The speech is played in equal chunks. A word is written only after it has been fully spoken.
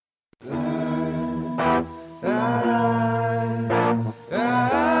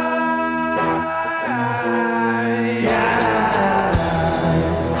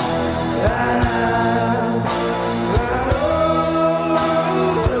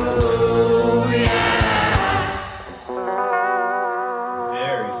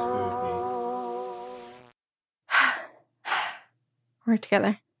it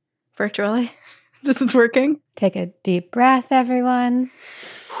together. Virtually. This is working. Take a deep breath, everyone.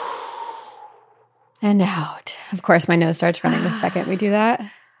 And out. Of course, my nose starts running the second we do that.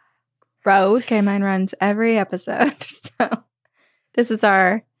 Gross. Okay, mine runs every episode. So this is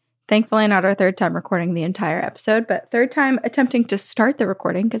thankfully not our third time recording the entire episode, but third time attempting to start the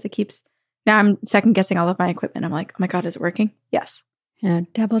recording because now I'm second guessing all of my equipment. I'm like, oh my God, is it working? Yes.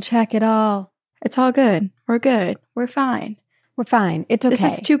 Double check it all. It's all good. We're good. We're fine. We're fine. It's okay. This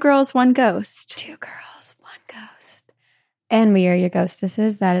is 2 girls, 1 ghost. 2 girls, 1 ghost. And we are your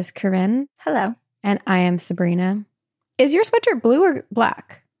ghostesses. That is Corinne. Hello. And I am Sabrina. Is your sweatshirt blue or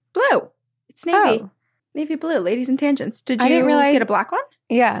black? Blue. It's navy. Oh. Navy blue. Ladies and Tangents. Did I didn't you realize- get a black one?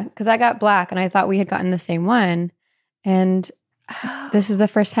 Yeah, because I got black and I thought we had gotten the same one. And this is the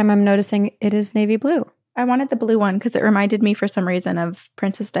first time I'm noticing it is navy blue. I wanted the blue one because it reminded me for some reason of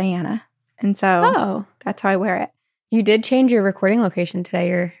Princess Diana. And so that's how I wear it. You did change your recording location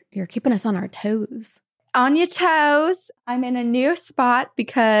today. You're keeping us on our toes. On your toes. I'm in a new spot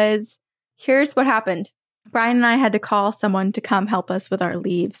because here's what happened. Brian and I had to call someone to come help us with our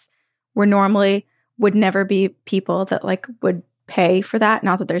leaves. We're normally would never be people that would pay for that.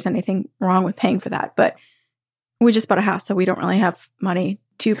 Not that there's anything wrong with paying for that, but we just bought a house, so we don't really have money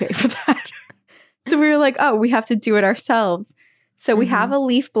to pay for that. So we were like, oh, we have to do it ourselves. So we have a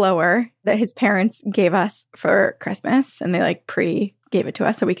leaf blower that his parents gave us for Christmas, and they pre-gave it to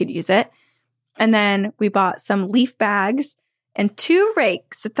us so we could use it. And then we bought some leaf bags and 2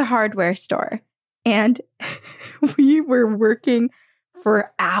 rakes at the hardware store. And we were working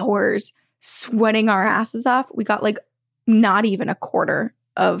for hours, sweating our asses off. We got not even a quarter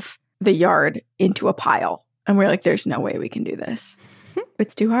of the yard into a pile. And we're like, there's no way we can do this.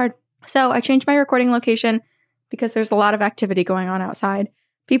 It's too hard. So I changed my recording location because there's a lot of activity going on outside.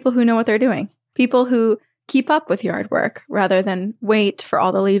 People who know what they're doing. People who keep up with yard work rather than wait for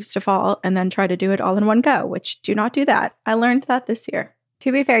all the leaves to fall and then try to do it all in one go, which do not do that. I learned that this year.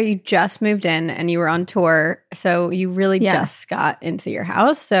 To be fair, you just moved in and you were on tour, so you really just got into your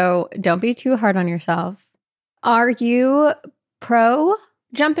house. So don't be too hard on yourself. Are you pro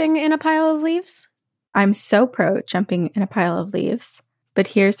jumping in a pile of leaves? I'm so pro jumping in a pile of leaves. But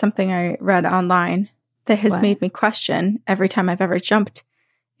here's something I read online that has made me question every time I've ever jumped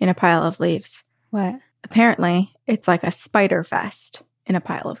in a pile of leaves. What? Apparently, it's like a spider fest in a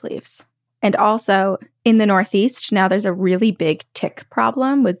pile of leaves. And also, in the Northeast, now there's a really big tick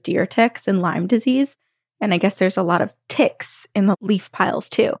problem with deer ticks and Lyme disease. And I guess there's a lot of ticks in the leaf piles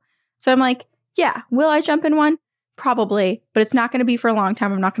too. So I'm like, yeah, will I jump in one? Probably, but it's not going to be for a long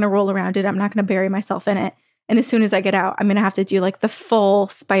time. I'm not going to roll around it. I'm not going to bury myself in it. And as soon as I get out, I'm going to have to do the full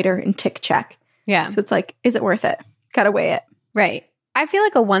spider and tick check. Yeah. So it's is it worth it? Got to weigh it. Right. I feel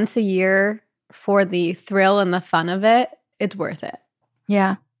like a once a year for the thrill and the fun of it, it's worth it.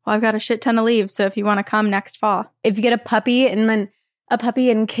 Yeah. Well, I've got a shit ton of leaves, so if you want to come next fall. If you get a puppy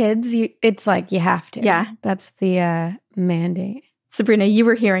and kids, it's you have to. Yeah. That's the mandate. Sabrina, you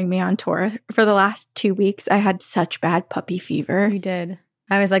were hearing me on tour. For the last 2 weeks, I had such bad puppy fever. You did.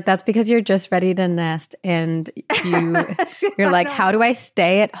 I was like, that's because you're just ready to nest and you're like, how do I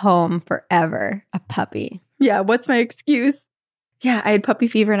stay at home forever? A puppy. Yeah, what's my excuse? Yeah, I had puppy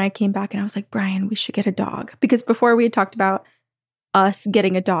fever and I came back and I was like, Brian, we should get a dog. Because before we had talked about us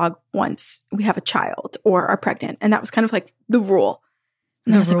getting a dog once we have a child or are pregnant. And that was kind of the rule.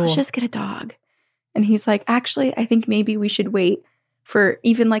 And I was like, let's just get a dog. And he's like, actually, I think maybe we should wait for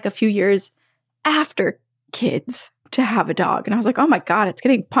even a few years after kids to have a dog. And I was like, oh my God, it's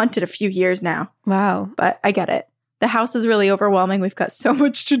getting punted a few years now. Wow. But I get it. The house is really overwhelming. We've got so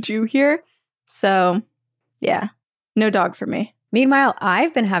much to do here. So yeah, no dog for me. Meanwhile,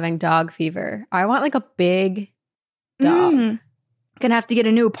 I've been having dog fever. I want a big dog. Gonna have to get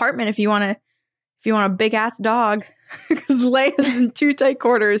a new apartment if you want a big ass dog. Because Leia's in 2 tight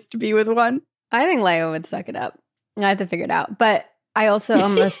quarters to be with one. I think Leia would suck it up. I have to figure it out. But I also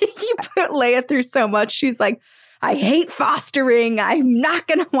almost you put Leia through so much. She's like, I hate fostering. I'm not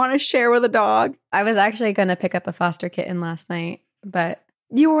going to want to share with a dog. I was actually going to pick up a foster kitten last night, but...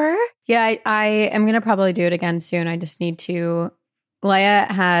 You were? Yeah, I am going to probably do it again soon. I just need to... Leia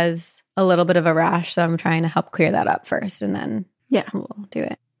has a little bit of a rash, so I'm trying to help clear that up first, and then we'll do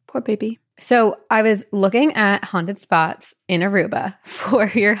it. Poor baby. So I was looking at haunted spots in Aruba for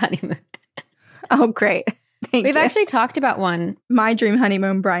your honeymoon. Oh, great. We've actually talked about one. My dream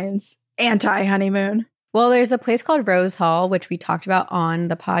honeymoon, Brian's anti-honeymoon. Well, there's a place called Rose Hall, which we talked about on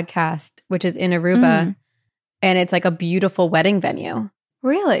the podcast, which is in Aruba. And it's a beautiful wedding venue.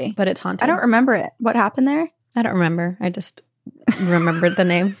 Really? But it's haunted. I don't remember it. What happened there? I don't remember. I just remembered the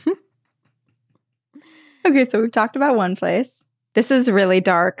name. Okay, so we've talked about one place. This is really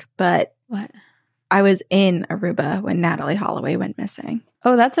dark, but What? I was in Aruba when Natalie Holloway went missing.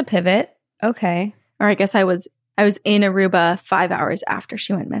 Oh, that's a pivot. Okay. Or I guess I was in Aruba 5 hours after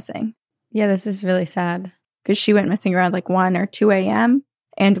she went missing. Yeah, this is really sad. Because she went missing around like 1 or 2 a.m.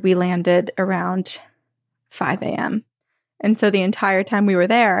 and we landed around 5 a.m. And so the entire time we were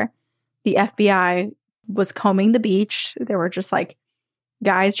there, the FBI was combing the beach. There were just like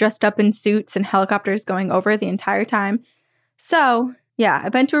guys dressed up in suits and helicopters going over the entire time. So yeah,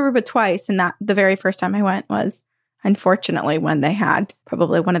 I've been to Aruba twice, and that the very first time I went was unfortunately when they had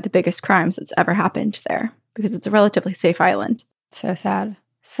probably one of the biggest crimes that's ever happened there, because it's a relatively safe island. So sad.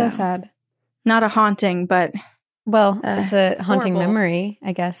 So sad. Not a haunting, but well, it's a haunting horrible memory,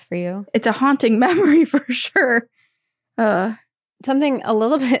 I guess, for you. It's a haunting memory for sure. Something a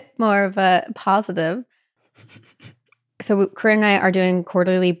little bit more of a positive. So Corinne and I are doing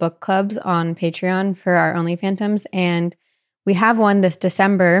quarterly book clubs on Patreon for our Only Phantoms, and we have one this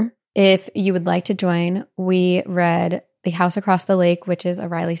December. If you would like to join, we read The House Across the Lake, which is a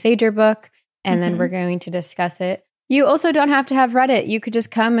Riley Sager book, and then we're going to discuss it. You also don't have to have read it. You could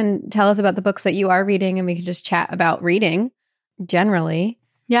just come and tell us about the books that you are reading, and we could just chat about reading generally.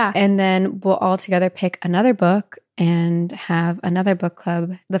 Yeah. And then we'll all together pick another book and have another book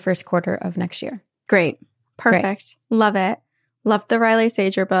club the first quarter of next year. Great. Perfect. Great. Love it. Love the Riley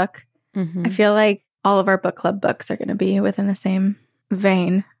Sager book. I feel like all of our book club books are going to be within the same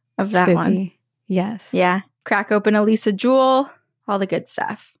vein of that Spooky. one. Yes. Yeah. Crack open a Lisa Jewell, all the good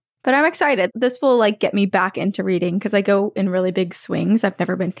stuff. But I'm excited. This will like get me back into reading because I go in really big swings. I've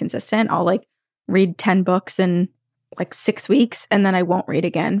never been consistent. I'll like read 10 books in like 6 weeks, and then I won't read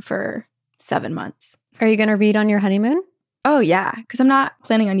again for 7 months. Are you going to read on your honeymoon? Oh, yeah. Because I'm not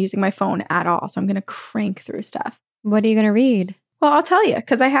planning on using my phone at all. So I'm going to crank through stuff. What are you going to read? Well, I'll tell you,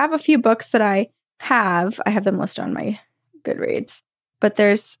 because I have a few books that I have them listed on my Goodreads. But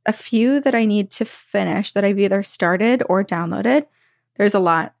there's a few that I need to finish that I've either started or downloaded. There's a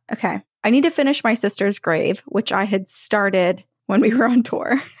lot. Okay. I need to finish My Sister's Grave, which I had started when we were on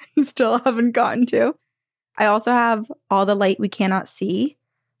tour and still haven't gotten to. I also have All the Light We Cannot See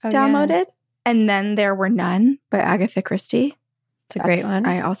downloaded. Yeah. And Then There Were None by Agatha Christie. It's a great one.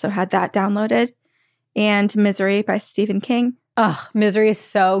 I also had that downloaded. And Misery by Stephen King. Oh, Misery is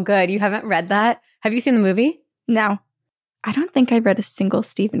so good. You haven't read that? Have you seen the movie? No. I don't think I've read a single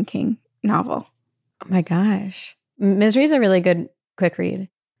Stephen King novel. Oh my gosh. Misery is a really good quick read.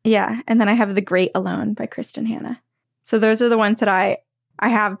 Yeah. And then I have The Great Alone by Kristen Hanna. So those are the ones that I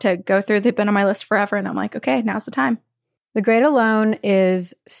have to go through. They've been on my list forever. And I'm like, okay, now's the time. The Great Alone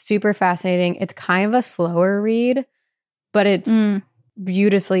is super fascinating. It's kind of a slower read, but it's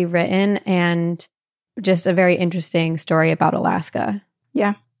beautifully written and just a very interesting story about Alaska.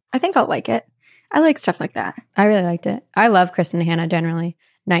 Yeah. I think I'll like it. I like stuff like that. I really liked it. I love Kristen Hanna generally.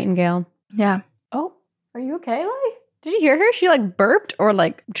 Nightingale. Yeah. Oh, are you okay, Lily? Did you hear her? She like burped or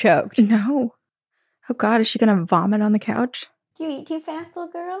like choked? No. Oh God, is she going to vomit on the couch? You eat too fast,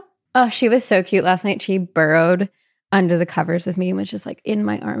 little girl? Oh, she was so cute last night. She burrowed under the covers with me and was just like in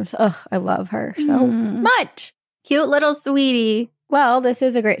my arms. Oh, I love her so much. Cute little sweetie. Well, this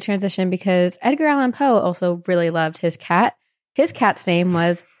is a great transition because Edgar Allan Poe also really loved his cat. His cat's name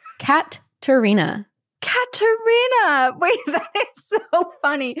was Katerina. Katerina! Wait, that is so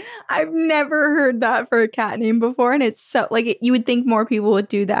funny. I've never heard that for a cat name before, and it's so, like, you would think more people would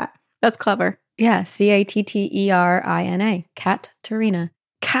do that. That's clever. Yeah, Catterina. Katerina.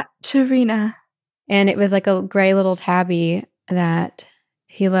 Katerina. And it was like a gray little tabby that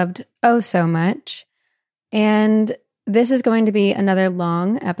he loved oh so much. And this is going to be another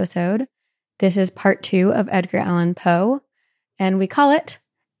long episode. This is part 2 of Edgar Allan Poe, and we call it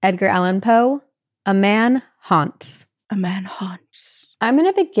Edgar Allan Poe, A Man Haunts. A Man Haunts. I'm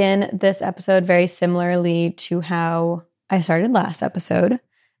going to begin this episode very similarly to how I started last episode,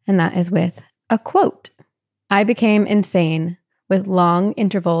 and that is with a quote. I became insane with long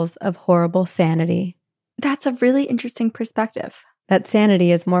intervals of horrible sanity. That's a really interesting perspective. That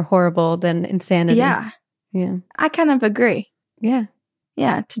sanity is more horrible than insanity. Yeah. Yeah. I kind of agree. Yeah.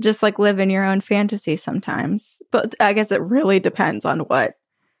 Yeah, to just like live in your own fantasy sometimes. But I guess it really depends on what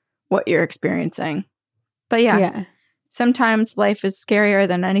you're experiencing. But yeah, sometimes life is scarier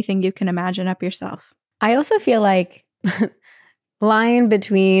than anything you can imagine up yourself. I also feel like line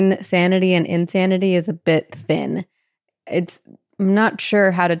between sanity and insanity is a bit thin. I'm not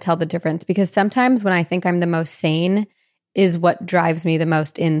sure how to tell the difference because sometimes when I think I'm the most sane is what drives me the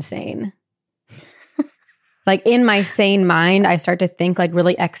most insane. Like in my sane mind, I start to think like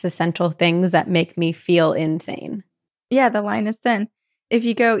really existential things that make me feel insane. Yeah, the line is thin. If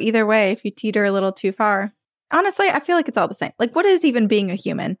you go either way, if you teeter a little too far. honestly, I feel like it's all the same. Like, what is even being a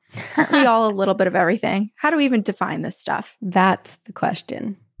human? Aren't we all a little bit of everything? How do we even define this stuff? That's the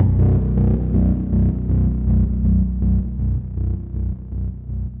question.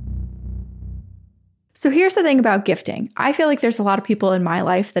 So here's the thing about gifting. I feel like there's a lot of people in my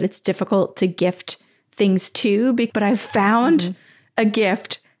life that it's difficult to gift things to, but I've found a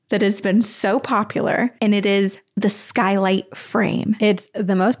gift that has been so popular, and it is the skylight frame. It's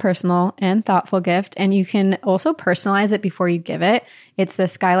the most personal and thoughtful gift, and you can also personalize it before you give it. It's the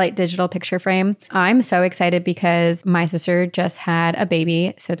skylight digital picture frame. I'm so excited because my sister just had a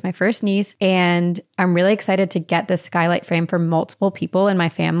baby, so it's my first niece, and I'm really excited to get this skylight frame for multiple people in my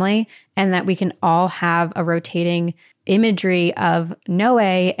family, and that we can all have a rotating imagery of Noe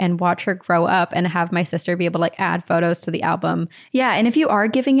and watch her grow up, and have my sister be able to like add photos to the album. Yeah, and if you are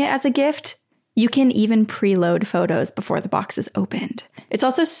giving it as a gift, you can even preload photos before the box is opened. It's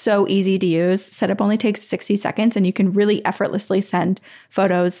also so easy to use. Setup only takes 60 seconds, and you can really effortlessly send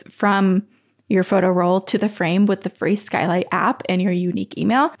photos from your photo roll to the frame with the free Skylight app and your unique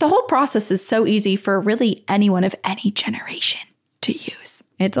email. The whole process is so easy for really anyone of any generation to use.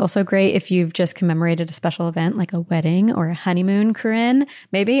 It's also great if you've just commemorated a special event like a wedding or a honeymoon, Corinne.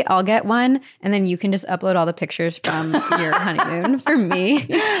 Maybe I'll get one, and then you can just upload all the pictures from your honeymoon for me.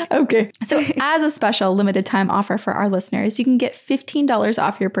 Okay. So as a special limited time offer for our listeners, you can get $15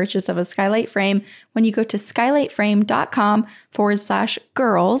 off your purchase of a Skylight frame when you go to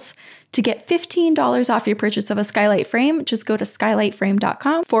skylightframe.com/girls. To get $15 off your purchase of a Skylight frame, just go to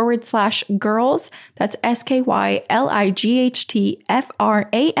skylightframe.com/girls. That's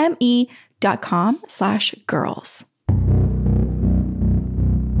skylightframe.com/girls.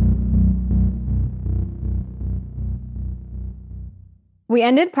 We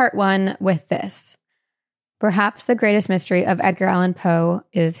ended part 1 with this. Perhaps the greatest mystery of Edgar Allan Poe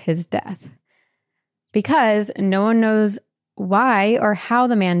is his death. Because no one knows why or how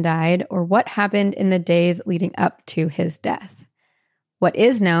the man died or what happened in the days leading up to his death. What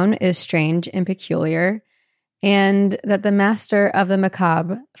is known is strange and peculiar, and that the master of the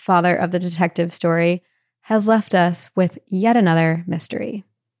macabre, father of the detective story, has left us with yet another mystery.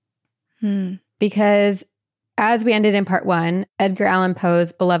 Because as we ended in part 1, Edgar Allan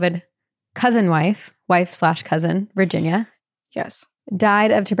Poe's beloved wife/cousin, Virginia, yes,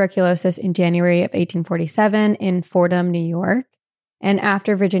 died of tuberculosis in January of 1847 in Fordham, New York. And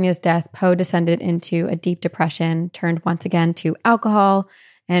after Virginia's death, Poe descended into a deep depression, turned once again to alcohol,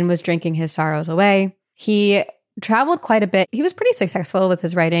 and was drinking his sorrows away. He traveled quite a bit. He was pretty successful with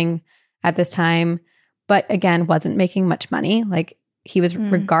his writing at this time, but again, wasn't making much money. Like, he was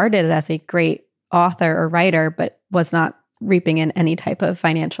regarded as a great author or writer, but was not reaping in any type of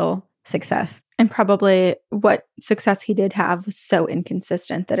financial success. And probably what success he did have was so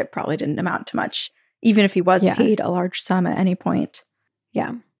inconsistent that it probably didn't amount to much, even if he was paid a large sum at any point.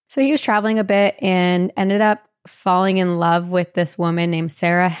 Yeah. So he was traveling a bit and ended up falling in love with this woman named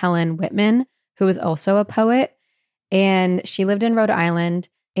Sarah Helen Whitman, who was also a poet. And she lived in Rhode Island.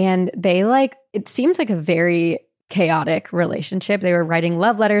 And they it seems like a very chaotic relationship. They were writing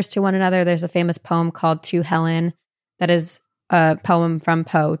love letters to one another. There's a famous poem called To Helen that is a poem from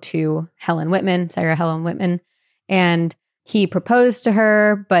Poe to Helen Whitman, Sarah Helen Whitman. And he proposed to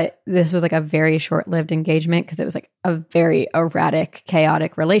her, but this was like a very short-lived engagement because it was like a very erratic,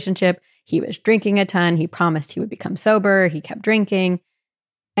 chaotic relationship. He was drinking a ton. He promised he would become sober. He kept drinking.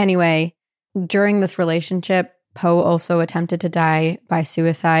 Anyway, during this relationship, Poe also attempted to die by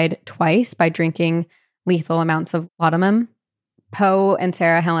suicide twice by drinking lethal amounts of laudanum. Poe and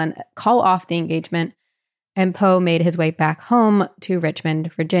Sarah Helen call off the engagement, and Poe made his way back home to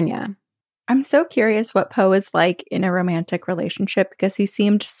Richmond, Virginia. I'm so curious what Poe is like in a romantic relationship because he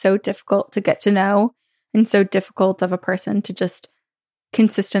seemed so difficult to get to know and so difficult of a person to just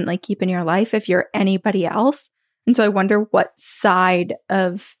consistently keep in your life if you're anybody else. And so I wonder what side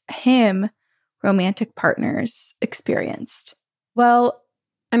of him romantic partners experienced. Well,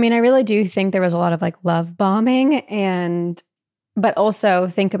 I mean, I really do think there was a lot of love bombing, but also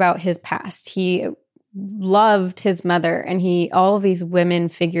think about his past. He loved his mother, and all of these women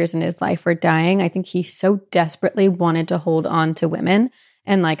figures in his life were dying. I think he so desperately wanted to hold on to women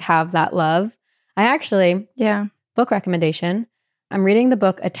and have that love. Book recommendation. I'm reading the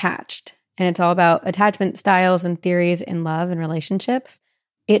book Attached, and it's all about attachment styles and theories in love and relationships.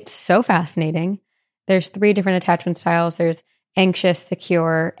 It's so fascinating. There's 3 different attachment styles. There's anxious,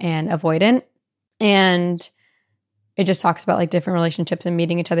 secure, and avoidant. And it just talks about different relationships and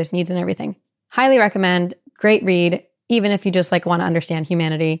meeting each other's needs and everything. Highly recommend. Great read, even if you just want to understand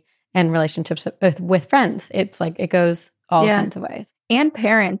humanity and relationships with friends. It's it goes all kinds of ways. And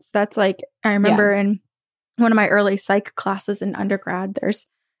parents. That's I remember in one of my early psych classes in undergrad, there's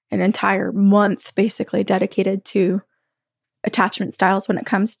an entire month basically dedicated to attachment styles when it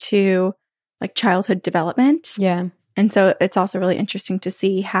comes to like childhood development. Yeah. And so it's also really interesting to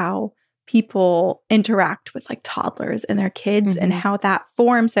see how people interact with like toddlers and their kids and how that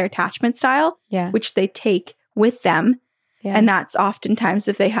forms their attachment style, which they take with them. Yeah. And that's oftentimes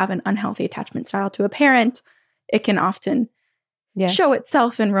if they have an unhealthy attachment style to a parent, it can often show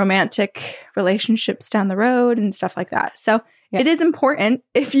itself in romantic relationships down the road and stuff like that. So it is important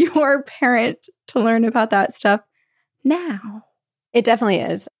if you are a parent to learn about that stuff now. It definitely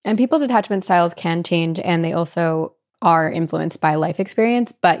is. And people's attachment styles can change, and they also are influenced by life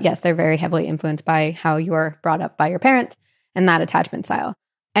experience. But yes, they're very heavily influenced by how you are brought up by your parents and that attachment style.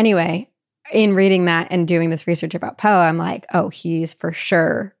 Anyway, in reading that and doing this research about Poe, I'm like, oh, he's for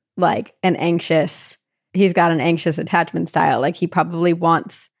sure like he's got an anxious attachment style. Like he probably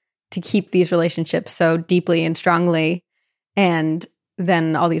wants to keep these relationships so deeply and strongly. And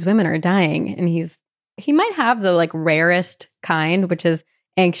then all these women are dying. And he might have the like rarest kind, which is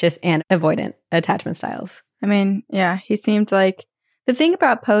anxious and avoidant attachment styles. I mean, yeah, he seemed like the thing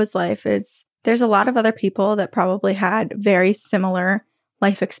about Poe's life is there's a lot of other people that probably had very similar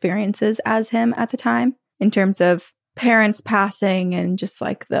life experiences as him at the time in terms of parents passing and just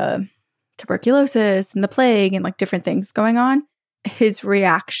like the tuberculosis and the plague and like different things going on. His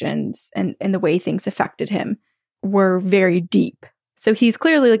reactions and the way things affected him were very deep. So he's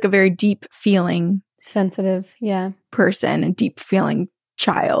clearly like a very deep feeling, sensitive, person, a deep feeling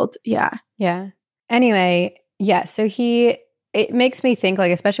child. Yeah. Anyway, so it makes me think,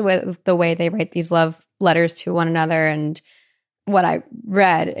 like, especially with the way they write these love letters to one another and what I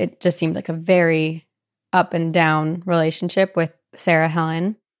read, it just seemed like a very up and down relationship with Sarah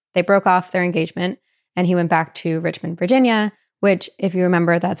Helen. They broke off their engagement and he went back to Richmond, Virginia, which, if you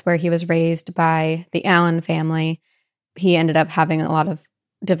remember, that's where he was raised by the Allan family. He ended up having a lot of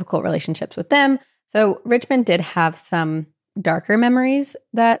difficult relationships with them. So Richmond did have some darker memories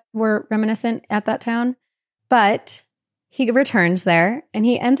that were reminiscent at that town. But he returns there and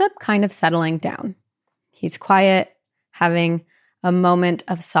he ends up kind of settling down. He's quiet, having a moment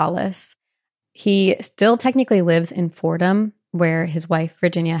of solace. He still technically lives in Fordham, where his wife,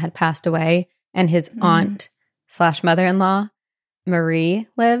 Virginia, had passed away, and his aunt / mother-in-law, Marie,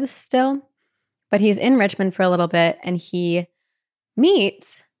 lives still. But he's in Richmond for a little bit, and he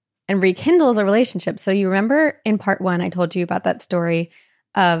meets and rekindles a relationship. So you remember in part 1, I told you about that story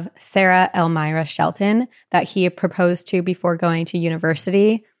of Sarah Elmira Shelton that he proposed to before going to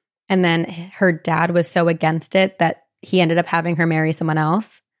university. And then her dad was so against it that he ended up having her marry someone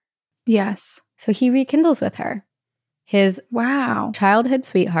else. Yes. So he rekindles with her. His childhood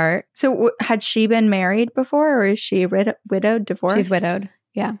sweetheart. So had she been married before, or is she widowed, divorced? She's widowed.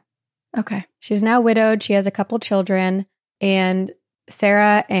 Yeah. Okay. She's now widowed. She has a couple children. And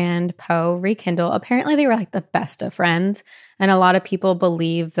Sarah and Poe rekindle. Apparently they were like the best of friends. And a lot of people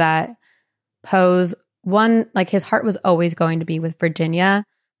believe that Poe's his heart was always going to be with Virginia,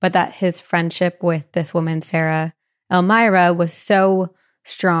 but that his friendship with this woman, Sarah Elmira, was so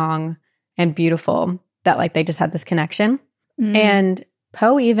strong and beautiful that like they just had this connection. And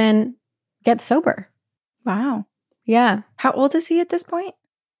Poe even gets sober. Wow. Yeah. How old is he at this point?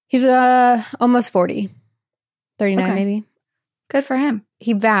 He's almost 40. 39 maybe. Good for him.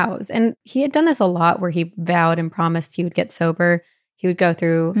 He vows, and he had done this a lot where he vowed and promised he would get sober. He would go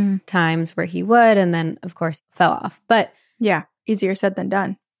through times where he would, and then, of course, fell off. But yeah, easier said than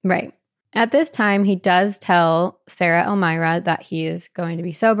done. Right. At this time, he does tell Sarah Elmira that he is going to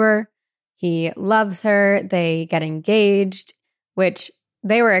be sober. He loves her. They get engaged, which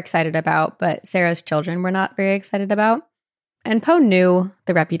they were excited about, but Sarah's children were not very excited about. And Poe knew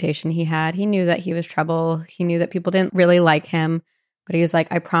the reputation he had. He knew that he was trouble. He knew that people didn't really like him. But he was like,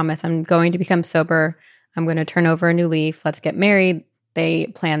 I promise I'm going to become sober. I'm going to turn over a new leaf. Let's get married. They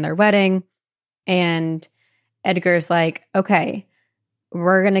plan their wedding. And Edgar's like, okay,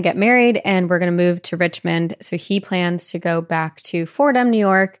 we're going to get married and we're going to move to Richmond. So he plans to go back to Fordham, New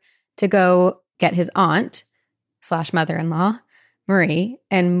York, to go get his aunt / mother-in-law, Marie,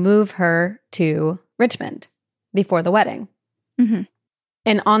 and move her to Richmond before the wedding.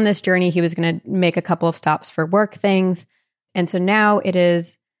 And on this journey, he was going to make a couple of stops for work things. And so now it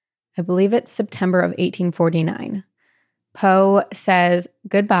is, I believe it's September of 1849. Poe says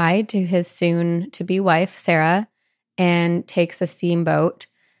goodbye to his soon-to-be wife, Sarah, and takes a steamboat.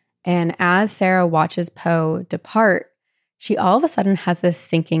 And as Sarah watches Poe depart, she all of a sudden has this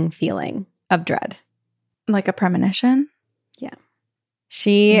sinking feeling of dread. Like a premonition? Yeah.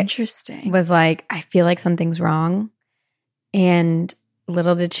 She Interesting. was like, I feel like something's wrong. And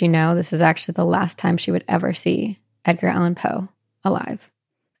little did she know this is actually the last time she would ever see Edgar Allan Poe alive.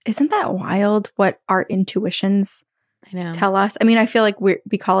 Isn't that wild what our intuitions tell us? I mean, I feel like we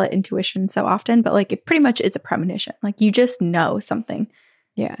call it intuition so often, but like it pretty much is a premonition. Like you just know something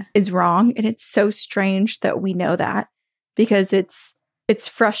is wrong. And it's so strange that we know that, because it's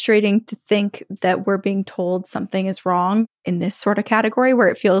frustrating to think that we're being told something is wrong in this sort of category where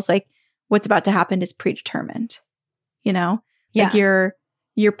it feels like what's about to happen is predetermined, you know? Yeah. Like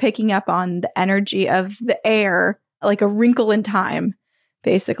you're picking up on the energy of the air, like a wrinkle in time,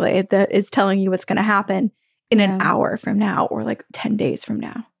 basically, that is telling you what's going to happen in an hour from now or like 10 days from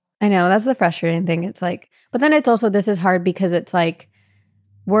now. I know. That's the frustrating thing. It's like, but then it's also, this is hard because it's like,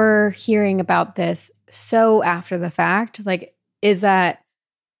 we're hearing about this so after the fact. Like, is that,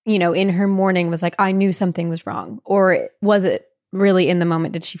 you know, in her morning was like, I knew something was wrong? Or was it really in the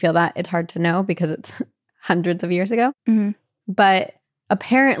moment? Did she feel that? It's hard to know because it's hundreds of years ago. Mm-hmm. But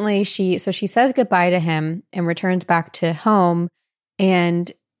apparently she says goodbye to him and returns back to home.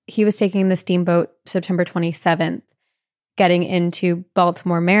 And he was taking the steamboat September 27th, getting into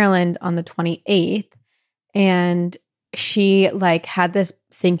Baltimore, Maryland on the 28th. And she like had this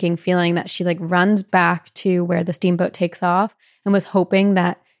sinking feeling that she like runs back to where the steamboat takes off and was hoping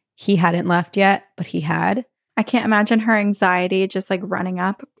that he hadn't left yet, but he had. I can't imagine her anxiety just like running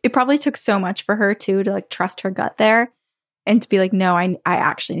up. It probably took so much for her too to like trust her gut there and to be like, no, I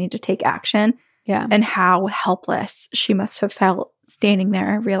actually need to take action. Yeah. And how helpless she must have felt standing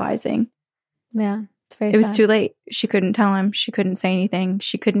there realizing. Yeah. It's very It was sad. too late. She couldn't tell him. She couldn't say anything.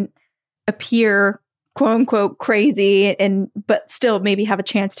 She couldn't appear quote unquote crazy but still maybe have a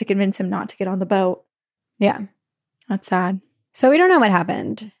chance to convince him not to get on the boat. Yeah. That's sad. So we don't know what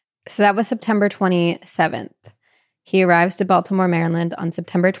happened. So that was September 27th. He arrives to Baltimore, Maryland on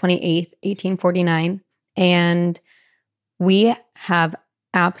September 28th, 1849. And we have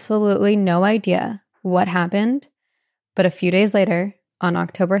absolutely no idea what happened. But a few days later, on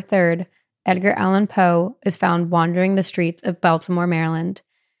October 3rd, Edgar Allan Poe is found wandering the streets of Baltimore, Maryland.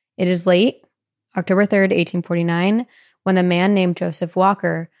 It is late, October 3rd, 1849, when a man named Joseph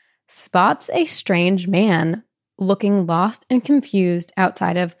Walker spots a strange man looking lost and confused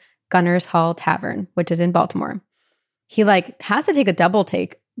outside of Gunner's Hall Tavern, which is in Baltimore. He has to take a double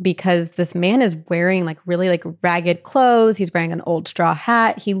take because this man is wearing really ragged clothes. He's wearing an old straw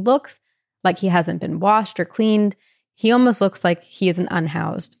hat. He looks like he hasn't been washed or cleaned. He almost looks like he is an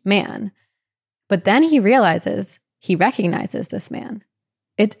unhoused man. But then he recognizes this man.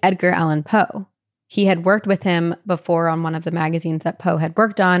 It's Edgar Allan Poe. He had worked with him before on one of the magazines that Poe had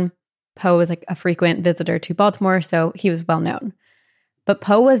worked on. Poe was a frequent visitor to Baltimore, so he was well known. But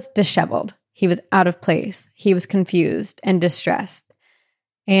Poe was disheveled. He was out of place. He was confused and distressed.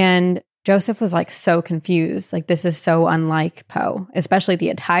 And Joseph was so confused. This is so unlike Poe. Especially the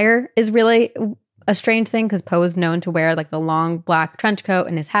attire is really a strange thing because Poe is known to wear the long black trench coat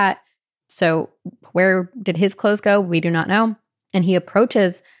and his hat. So where did his clothes go? We do not know. And he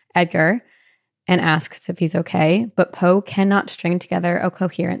approaches Edgar and asks if he's okay, but Poe cannot string together a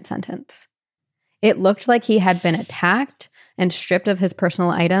coherent sentence. It looked like he had been attacked and stripped of his personal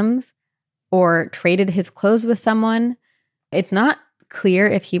items or traded his clothes with someone. It's not clear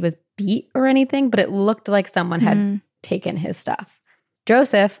if he was beat or anything, but it looked like someone had taken his stuff.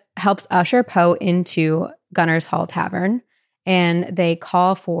 Joseph helps usher Poe into Gunner's Hall Tavern, and they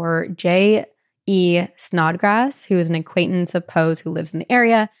call for J.E. Snodgrass, who is an acquaintance of Poe's who lives in the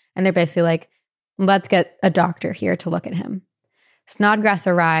area, and they're basically like, let's get a doctor here to look at him. Snodgrass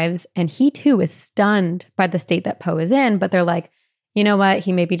arrives, and he too is stunned by the state that Poe is in, but they're like, you know what,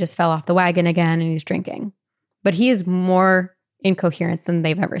 he maybe just fell off the wagon again and he's drinking. But he is more incoherent than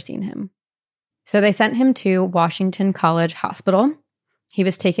they've ever seen him. So they sent him to Washington College Hospital. He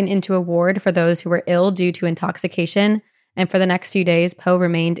was taken into a ward for those who were ill due to intoxication, and for the next few days, Poe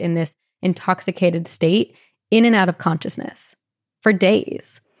remained in this intoxicated state, in and out of consciousness, for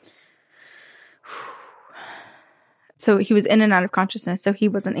days. So he was in and out of consciousness, so he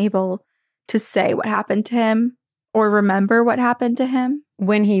wasn't able to say what happened to him or remember what happened to him?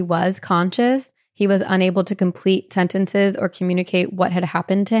 When he was conscious, he was unable to complete sentences or communicate what had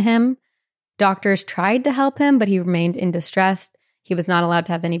happened to him. Doctors tried to help him, but he remained in distress. He was not allowed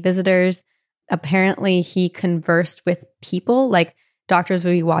to have any visitors. Apparently, he conversed with people. Doctors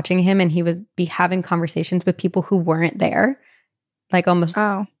would be watching him and he would be having conversations with people who weren't there, almost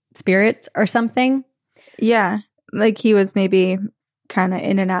spirits or something. Yeah. He was maybe kind of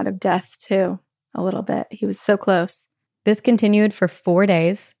in and out of death too, a little bit. He was so close. This continued for 4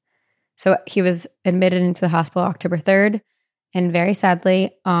 days. So he was admitted into the hospital October 3rd. And very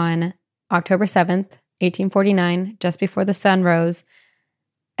sadly, on October 7th, 1849, just before the sun rose,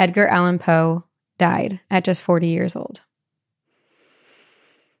 Edgar Allan Poe died at just 40 years old.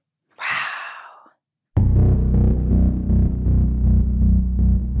 Wow.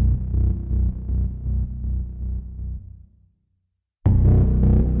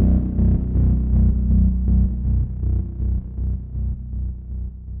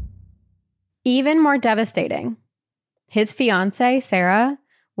 Even more devastating, his fiancée, Sarah,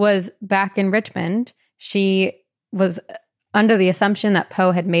 was back in Richmond. She was under the assumption that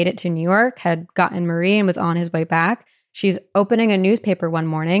Poe had made it to New York, had gotten Marie, and was on his way back. She's opening a newspaper one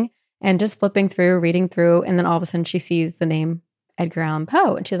morning and just flipping through, reading through, and then all of a sudden she sees the name Edgar Allan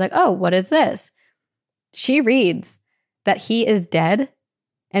Poe. And she's like, oh, what is this? She reads that he is dead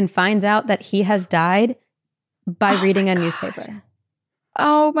and finds out that he has died by reading a newspaper.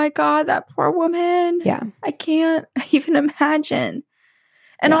 Oh my God, that poor woman. Yeah. I can't even imagine.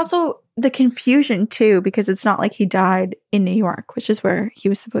 And also the confusion too, because it's not like he died in New York, which is where he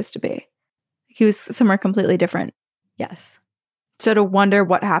was supposed to be. He was somewhere completely different. Yes. So to wonder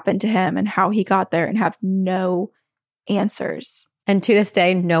what happened to him and how he got there and have no answers. And to this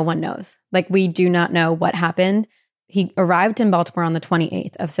day, no one knows. Like, we do not know what happened. He arrived in Baltimore on the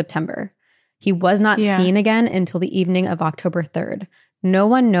 28th of September. He was not seen again until the evening of October 3rd. No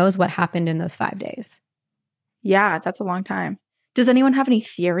one knows what happened in those 5 days. Yeah, that's a long time. Does anyone have any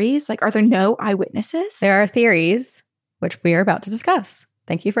theories? Like, are there no eyewitnesses? There are theories, which we are about to discuss.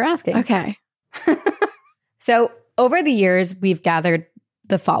 Thank you for asking. Okay. So, over the years, we've gathered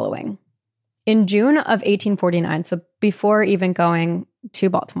the following. In June of 1849, so before even going to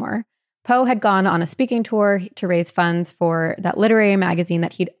Baltimore, Poe had gone on a speaking tour to raise funds for that literary magazine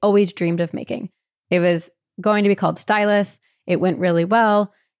that he'd always dreamed of making. It was going to be called Stylus. It went really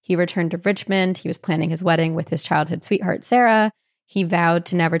well. He returned to Richmond. He was planning his wedding with his childhood sweetheart, Sarah. He vowed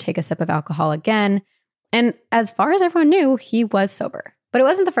to never take a sip of alcohol again. And as far as everyone knew, he was sober. But it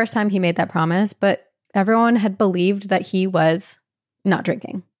wasn't the first time he made that promise, but everyone had believed that he was not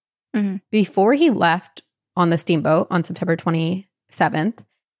drinking. Mm-hmm. Before he left on the steamboat on September 27th,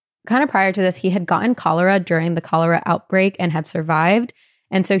 kind of prior to this, he had gotten cholera during the cholera outbreak and had survived.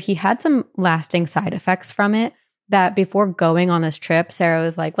 And so he had some lasting side effects from it that before going on this trip, Sarah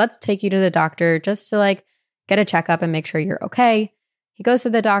was like, let's take you to the doctor just to like get a checkup and make sure you're okay. He goes to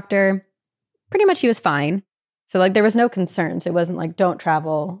the doctor. Pretty much he was fine. So like there was no concerns. It wasn't like, don't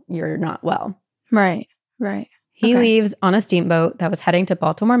travel, you're not well. Right. He leaves on a steamboat that was heading to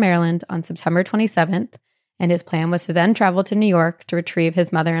Baltimore, Maryland on September 27th. And his plan was to then travel to New York to retrieve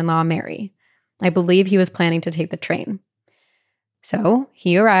his mother-in-law, Mary. I believe he was planning to take the train. So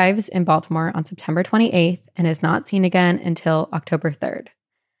he arrives in Baltimore on September 28th and is not seen again until October 3rd.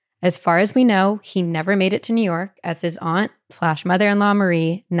 As far as we know, he never made it to New York, as his aunt/mother-in-law,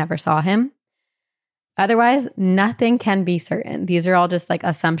 Marie, never saw him. Otherwise, nothing can be certain. These are all just like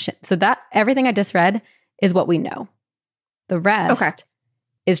assumptions. So that everything I just read is what we know. The rest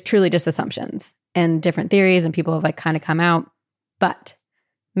is truly just assumptions and different theories, and people have like kind of come out. But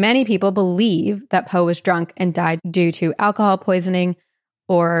many people believe that Poe was drunk and died due to alcohol poisoning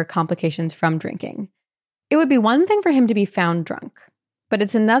or complications from drinking. It would be one thing for him to be found drunk, but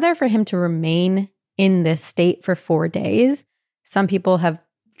it's another for him to remain in this state for 4 days. Some people have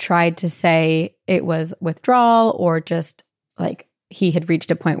tried to say it was withdrawal or just like he had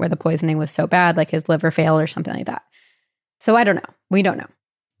reached a point where the poisoning was so bad, like his liver failed or something like that. So I don't know. We don't know.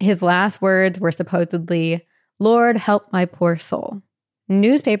 His last words were supposedly, "Lord, help my poor soul."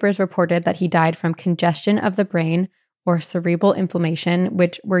 Newspapers reported that he died from congestion of the brain or cerebral inflammation,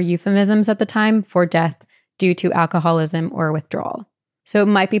 which were euphemisms at the time for death due to alcoholism or withdrawal. So it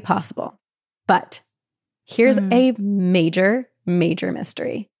might be possible. But here's a major, major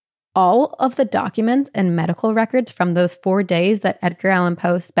mystery. All of the documents and medical records from those 4 days that Edgar Allan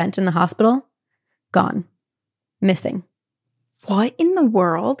Poe spent in the hospital, gone. Missing. What in the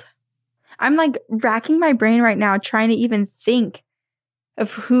world? I'm like racking my brain right now trying to even think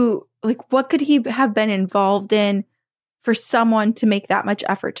of who, like, what could he have been involved in for someone to make that much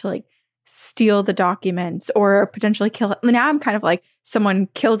effort to like steal the documents or potentially kill him. Now I'm kind of like someone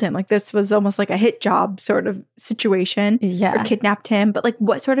killed him. Like this was almost like a hit job sort of situation. Yeah. Or kidnapped him. But like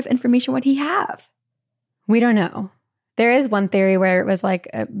what sort of information would he have? We don't know. There is one theory where it was like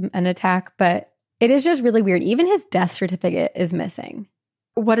an attack, but it is just really weird. Even his death certificate is missing.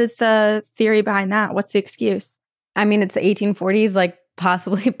 What is the theory behind that? What's the excuse? I mean, it's the 1840s, like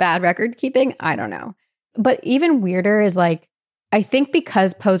possibly bad record keeping. I don't know. But even weirder is like, I think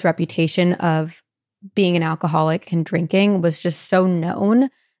because Poe's reputation of being an alcoholic and drinking was just so known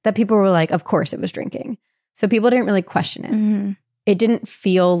that people were like, of course it was drinking. So people didn't really question it. Mm-hmm. It didn't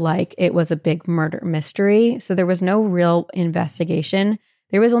feel like it was a big murder mystery. So there was no real investigation.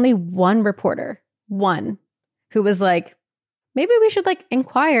 there was only one reporter, one, who was like, maybe we should like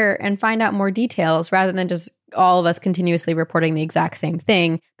inquire and find out more details rather than just all of us continuously reporting the exact same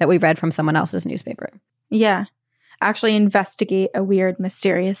thing that we read from someone else's newspaper. Yeah. Actually investigate a weird,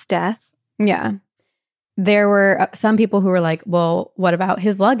 mysterious death. Yeah. There were some people who were like, well, what about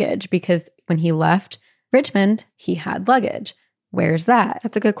his luggage? Because when he left Richmond, he had luggage. Where's that?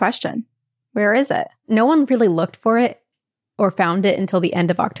 That's a good question. Where is it? No one really looked for it or found it until the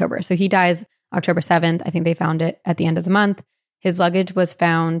end of October. So he dies October 7th. I think they found it at the end of the month. His luggage was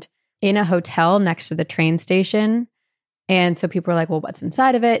found in a hotel next to the train station. And so people were like, well, what's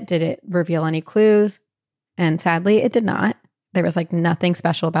inside of it? Did it reveal any clues? And sadly, it did not. There was like nothing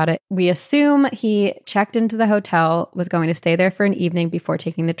special about it. We assume he checked into the hotel, was going to stay there for an evening before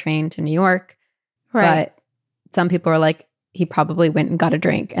taking the train to New York. Right. But some people are like, he probably went and got a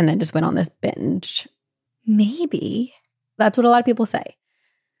drink and then just went on this binge. Maybe. That's what a lot of people say.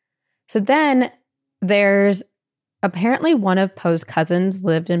 So then there's apparently one of Poe's cousins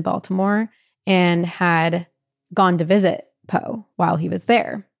lived in Baltimore and had gone to visit Poe while he was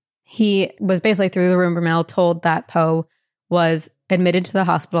there. He was basically, through the rumor mill, told that Poe was admitted to the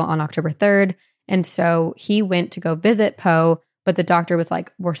hospital on October 3rd. And so he went to go visit Poe, but the doctor was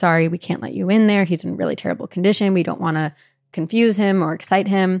like, we're sorry, we can't let you in there. He's in really terrible condition. We don't want to confuse him or excite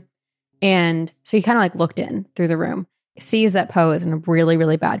him. And so he kind of like looked in through the room, sees that Poe is in a really,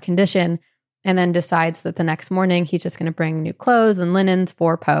 really bad condition, and then decides that the next morning he's just going to bring new clothes and linens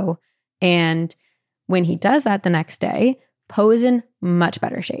for Poe. And when he does that the next day, Poe is in much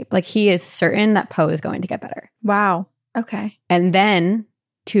better shape. Like he is certain that Poe is going to get better. Wow. Okay. And then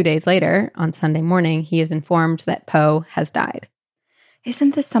 2 days later, on Sunday morning, he is informed that Poe has died.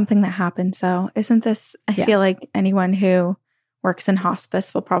 Isn't this something that happens, though? Isn't this, I feel like anyone who works in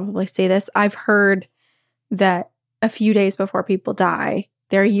hospice will probably say this. I've heard that a few days before people die,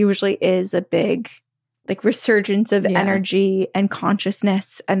 there usually is a big like resurgence of energy and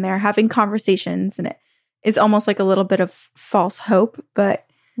consciousness, and they're having conversations, and it is almost like a little bit of false hope, but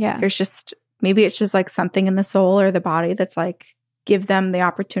there's just, maybe it's just like something in the soul or the body that's like, give them the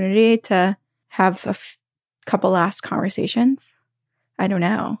opportunity to have a couple last conversations. I don't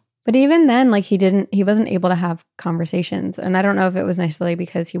know. But even then, like he wasn't able to have conversations. And I don't know if it was necessarily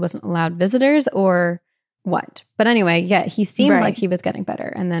because he wasn't allowed visitors or what. But anyway, he seemed like he was getting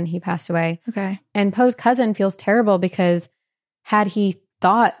better, and then he passed away. Okay. And Poe's cousin feels terrible because had he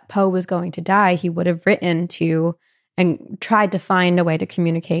thought Poe was going to die, he would have written to and tried to find a way to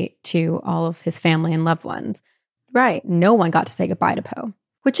communicate to all of his family and loved ones. Right. No one got to say goodbye to Poe.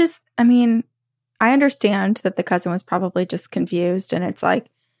 Which is, I mean, I understand that the cousin was probably just confused, and it's like,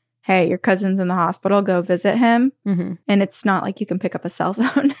 hey, your cousin's in the hospital, go visit him. Mm-hmm. And it's not like you can pick up a cell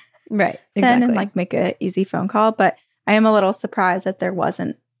phone. Right. Exactly. Then and like make an easy phone call. But I am a little surprised that there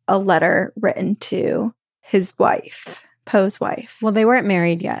wasn't a letter written to his wife, Poe's wife. Well, they weren't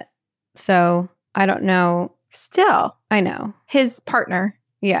married yet. So I don't know. Still. I know. His partner.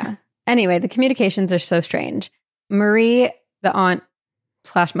 Yeah. Anyway, the communications are so strange. Marie, the aunt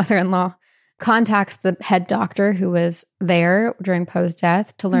 / mother-in-law, contacts the head doctor who was there during Poe's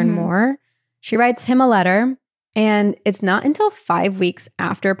death to learn more. She writes him a letter, and it's not until 5 weeks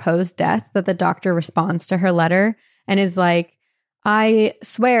after Poe's death that the doctor responds to her letter and is like, I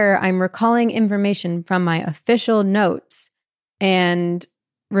swear I'm recalling information from my official notes, and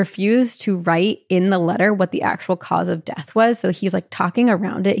refused to write in the letter what the actual cause of death was. So he's like talking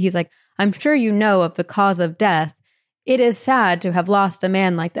around it. He's like, I'm sure you know of the cause of death. It is sad to have lost a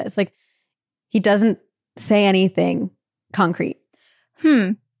man like this. Like, he doesn't say anything concrete.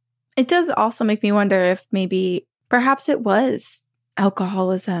 It does also make me wonder if maybe perhaps it was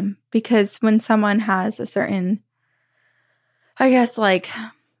alcoholism, because when someone has a certain, I guess, like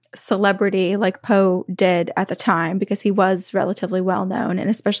celebrity like Poe did at the time, because he was relatively well known, and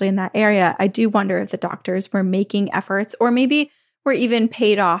especially in that area, I do wonder if the doctors were making efforts, or maybe were even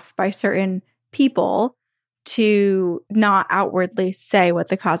paid off by certain people to not outwardly say what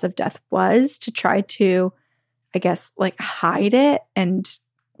the cause of death was, to try to, I guess, like hide it and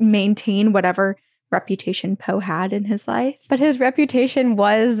maintain whatever reputation Poe had in his life. But his reputation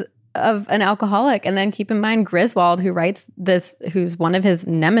was of an alcoholic. And then keep in mind, Griswold, who writes this, who's one of his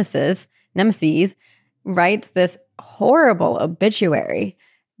nemesis, writes this horrible obituary,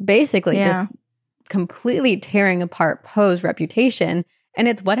 basically just completely tearing apart Poe's reputation. And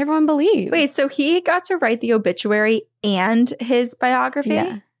it's what everyone believes. Wait, so he got to write the obituary and his biography?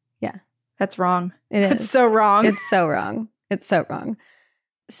 Yeah. That's wrong. It's so wrong. It's so wrong. It's so wrong.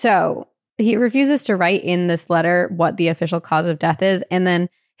 So he refuses to write in this letter what the official cause of death is. And then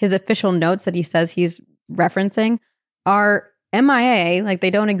his official notes that he says he's referencing are MIA, like they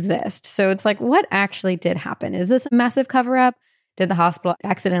don't exist. So it's like, what actually did happen? Is this a massive cover up? Did the hospital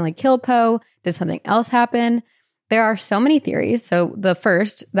accidentally kill Poe? Did something else happen? There are so many theories. So the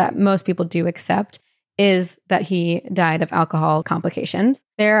first that most people do accept is that he died of alcohol complications.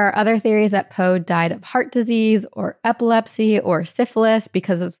 There are other theories that Poe died of heart disease or epilepsy or syphilis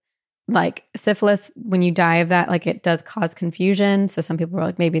because of like syphilis. When you die of that, like it does cause confusion. So some people were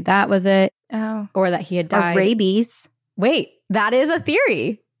like, maybe that was it. Oh. Or that he had died. Or rabies. Wait, that is a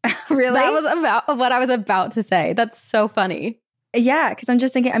theory. Really? That was about what I was about to say. That's so funny. Yeah, because I'm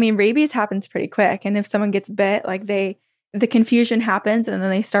just thinking, I mean, rabies happens pretty quick. And if someone gets bit, like the confusion happens and then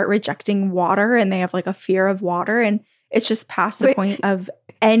they start rejecting water and they have like a fear of water. And it's just past the point of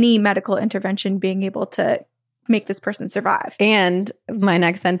any medical intervention being able to make this person survive. And my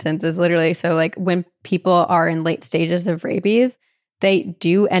next sentence is literally, so like when people are in late stages of rabies, they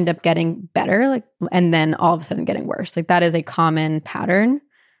do end up getting better, like, and then all of a sudden getting worse. Like that is a common pattern,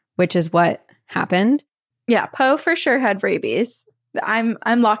 which is what happened. Yeah, Poe for sure had rabies. I'm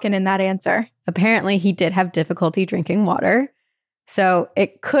locking in that answer. Apparently, he did have difficulty drinking water. So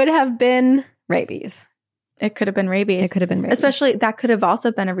it could have been rabies. It could have been rabies. It could have been rabies. Especially, that could have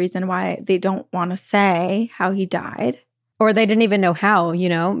also been a reason why they don't want to say how he died. Or they didn't even know how, you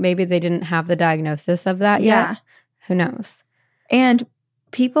know? Maybe they didn't have the diagnosis of that yet. Who knows? And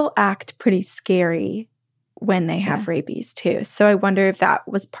people act pretty scary when they have rabies, too. So I wonder if that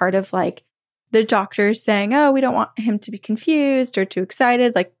was part of like the doctors saying, oh, we don't want him to be confused or too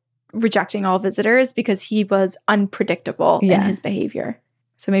excited, like rejecting all visitors because he was unpredictable in his behavior.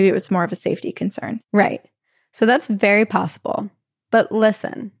 So maybe it was more of a safety concern. Right. So that's very possible. But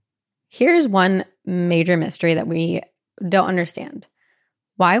listen, here's one major mystery that we don't understand.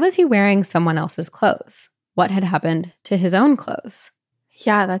 Why was he wearing someone else's clothes? What had happened to his own clothes?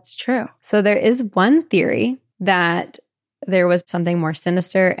 Yeah, that's true. So there is one theory that there was something more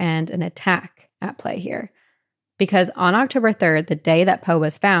sinister and an attack at play here. Because on October 3rd, the day that Poe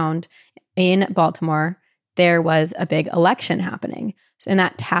was found in Baltimore, there was a big election happening. So in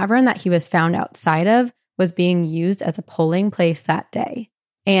that tavern that he was found outside of was being used as a polling place that day.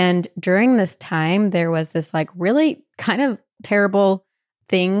 And during this time, there was this like really kind of terrible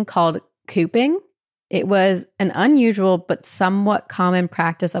thing called cooping. It was an unusual but somewhat common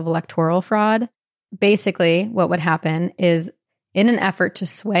practice of electoral fraud. Basically, what would happen is in an effort to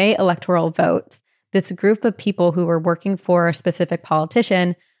sway electoral votes, this group of people who were working for a specific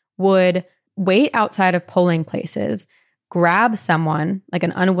politician would wait outside of polling places, grab someone, like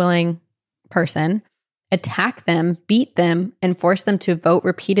an unwilling person, attack them, beat them, and force them to vote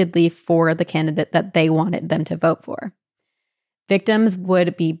repeatedly for the candidate that they wanted them to vote for. Victims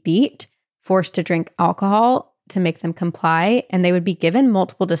would be beat, forced to drink alcohol to make them comply, and they would be given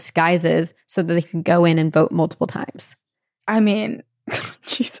multiple disguises so that they could go in and vote multiple times. I mean,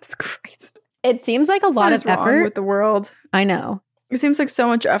 Jesus Christ. It seems like a lot of effort. Wrong with the world. I know. It seems like so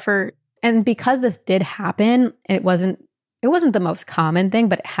much effort. And because this did happen, it wasn't the most common thing,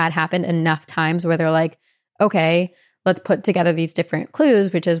 but it had happened enough times where they're like, okay, let's put together these different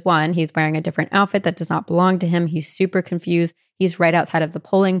clues, which is one, he's wearing a different outfit that does not belong to him. He's super confused. He's right outside of the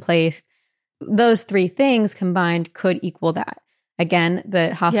polling place. Those three things combined could equal that. Again,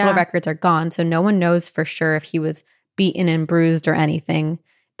 the hospital records are gone, so no one knows for sure if he was beaten and bruised or anything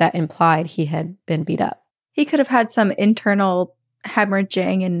that implied he had been beat up. He could have had some internal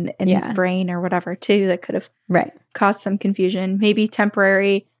hemorrhaging in his brain or whatever too that could have caused some confusion. Maybe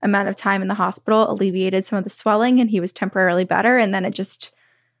temporary amount of time in the hospital alleviated some of the swelling and he was temporarily better, and then it just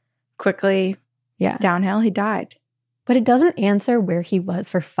quickly downhill. He died. But it doesn't answer where he was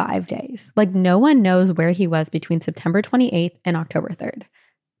for 5 days. Like no one knows where he was between September 28th and October 3rd.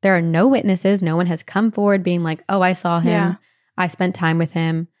 There are no witnesses. No one has come forward being like, oh, I saw him. Yeah. I spent time with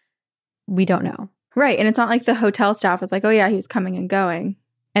him. We don't know. Right. And it's not like the hotel staff was like, oh, yeah, he was coming and going.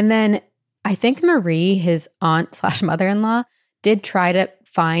 And then I think Marie, his aunt / mother-in-law, did try to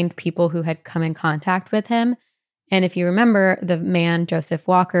find people who had come in contact with him. And if you remember, the man, Joseph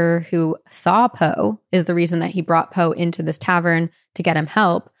Walker, who saw Poe, is the reason that he brought Poe into this tavern to get him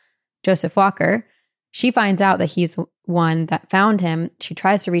help. Joseph Walker, she finds out that he's the one that found him. She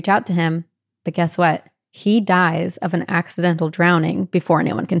tries to reach out to him, but guess what? He dies of an accidental drowning before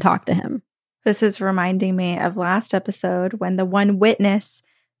anyone can talk to him. This is reminding me of last episode when the one witness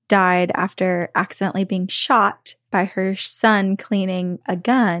died after accidentally being shot by her son cleaning a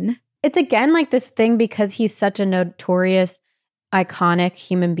gun. It's again like this thing because he's such a notorious, iconic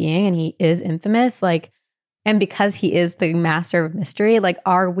human being and he is infamous, like, and because he is the master of mystery, like,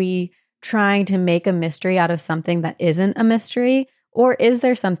 are we trying to make a mystery out of something that isn't a mystery? Or is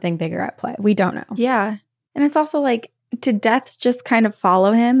there something bigger at play? We don't know. Yeah. And it's also like, did death just kind of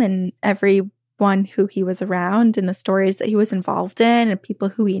follow him and everyone who he was around and the stories that he was involved in and people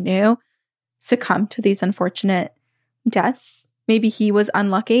who he knew succumb to these unfortunate deaths? Maybe he was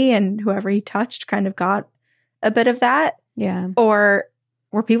unlucky and whoever he touched kind of got a bit of that. Yeah. Or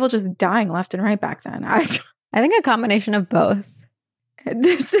were people just dying left and right back then? I think a combination of both.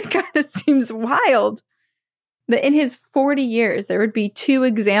 This kind of seems wild. That in his 40 years, there would be 2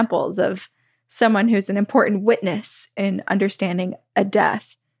 examples of someone who's an important witness in understanding a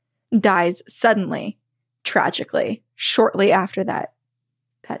death dies suddenly, tragically, shortly after that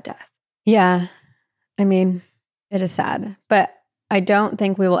death. Yeah. I mean, it is sad, but I don't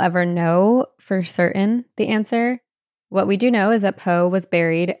think we will ever know for certain the answer. What we do know is that Poe was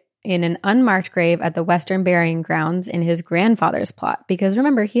buried in an unmarked grave at the Western Burying Grounds in his grandfather's plot, because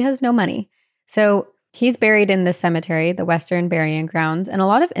remember, he has no money. So he's buried in this cemetery, the Western Burying Grounds, and a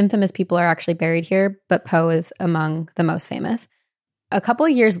lot of infamous people are actually buried here, but Poe is among the most famous. A couple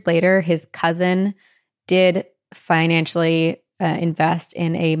of years later, his cousin did financially invest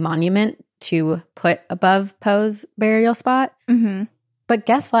in a monument to put above Poe's burial spot. Mm-hmm. But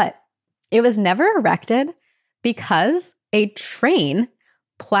guess what? It was never erected because a train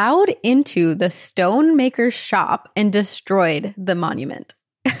plowed into the stonemaker's shop and destroyed the monument.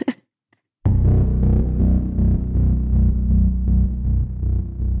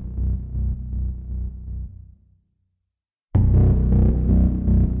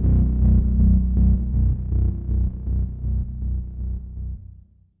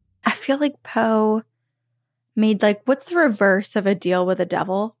 I feel like Poe made what's the reverse of a deal with the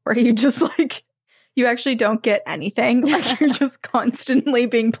devil? Where you just you actually don't get anything. You're just constantly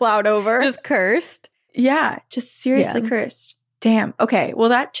being plowed over. Just cursed. Yeah, just seriously cursed. Damn. Okay, well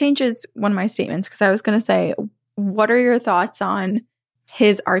that changes one of my statements because I was going to say, what are your thoughts on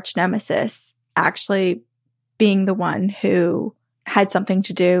his arch nemesis actually being the one who had something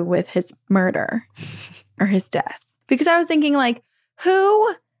to do with his murder or his death? Because I was thinking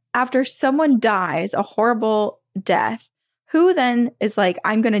who, after someone dies a horrible death, who then is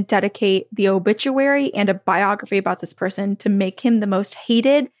I'm going to dedicate the obituary and a biography about this person to make him the most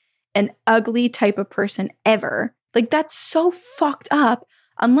hated and ugly type of person ever? That's so fucked up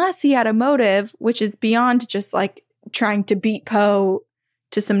unless he had a motive, which is beyond just trying to beat Poe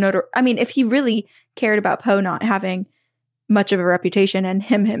to some notoriety. I mean, if he really cared about Poe not having much of a reputation and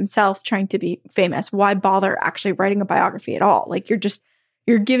him himself trying to be famous, why bother actually writing a biography at all?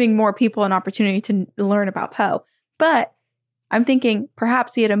 You're giving more people an opportunity to learn about Poe. But I'm thinking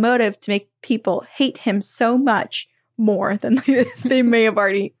perhaps he had a motive to make people hate him so much more than they may have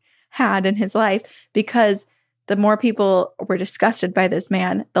already had in his life, because the more people were disgusted by this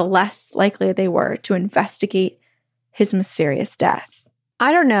man, the less likely they were to investigate his mysterious death.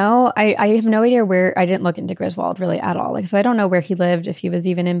 I don't know. I have no idea where. I didn't look into Griswold really at all. So I don't know where he lived, if he was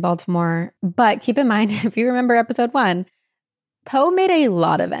even in Baltimore. But keep in mind, if you remember episode 1, Poe made a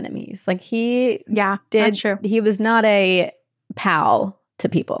lot of enemies. That's true. He was not a pal to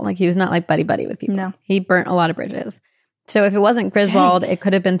people. He was not buddy with people. No. He burnt a lot of bridges. So if it wasn't Griswold, it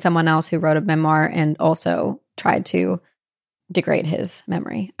could have been someone else who wrote a memoir and also tried to degrade his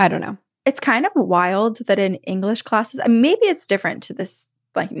memory. I don't know. It's kind of wild that in English classes, maybe it's different to this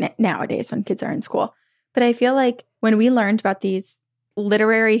nowadays when kids are in school, but I feel when we learned about these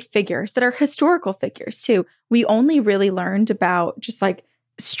literary figures that are historical figures too, we only really learned about just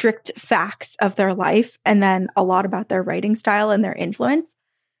strict facts of their life and then a lot about their writing style and their influence.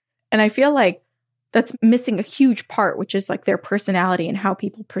 And I feel that's missing a huge part, which is their personality and how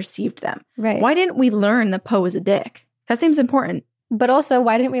people perceived them. Right. Why didn't we learn that Poe was a dick? That seems important. But also,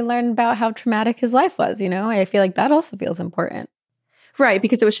 why didn't we learn about how traumatic his life was? I feel that also feels important. Right,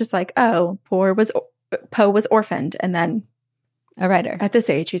 because it was just Poe was orphaned, and then a writer. At this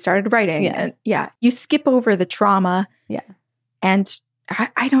age, he started writing. Yeah. And you skip over the trauma. Yeah. And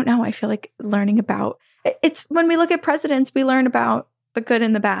I don't know. I feel learning about it's when we look at presidents, we learn about the good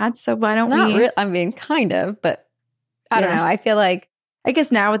and the bad. So why don't we? Kind of, but I don't know. I feel I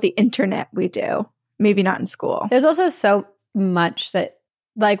guess now with the internet, we do. Maybe not in school. There's also so much that,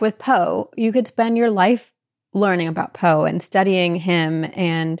 with Poe, you could spend your life learning about Poe and studying him.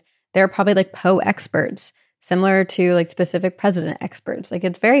 And there are probably Poe experts, similar to specific president experts.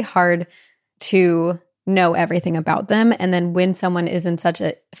 It's very hard to know everything about them. And then when someone is in such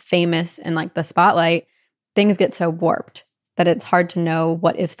a famous and the spotlight, things get so warped that it's hard to know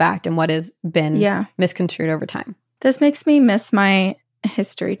what is fact and what has been misconstrued over time. This makes me miss my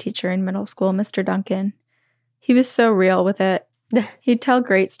history teacher in middle school, Mr. Duncan. He was so real with it. He'd tell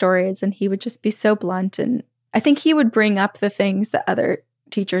great stories and he would just be so blunt. And I think he would bring up the things that other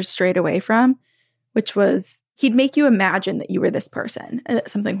teachers strayed away from, which was He'd make you imagine that you were this person and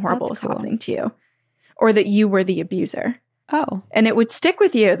something horrible was happening to you, or that you were the abuser. Oh. And it would stick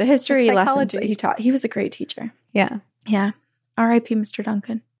with you, the history lessons that he taught. He was a great teacher. Yeah. Yeah. R.I.P. Mr.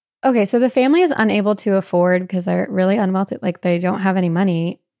 Duncan. Okay, so the family is unable to afford, because they're really unwealthy, like they don't have any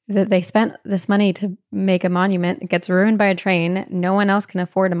money, that they spent this money to make a monument. It gets ruined by a train. No one else can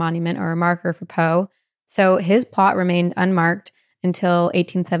afford a monument or a marker for Poe. So his plot remained unmarked until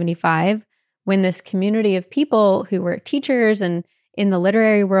 1875, when this community of people who were teachers and in the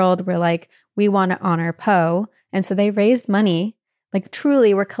literary world were like, we want to honor Poe. And so they raised money, like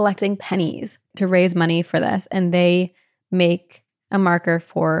truly were collecting pennies to raise money for this. And they make a marker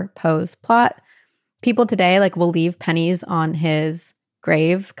for Poe's plot. People today like will leave pennies on his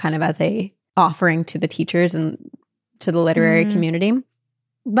grave kind of as a offering to the teachers and to the literary community.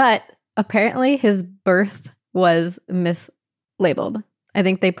 But apparently his birth was mislabeled. I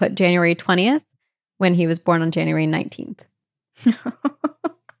think they put January 20th when he was born on January 19th.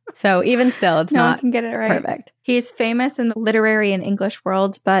 So even still, it's no not one can get it right. Perfect. He's famous in the literary and English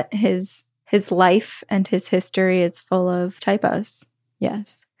worlds, but his life and his history is full of typos.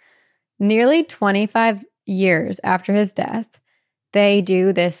 Yes. Nearly 25 years after his death, they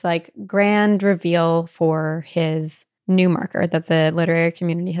do this like grand reveal for his new marker that the literary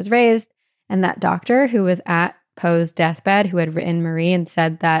community has raised. And that doctor who was at Poe's deathbed, who had written Marie and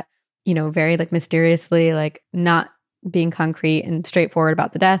said that, you know, very like mysteriously, like not being concrete and straightforward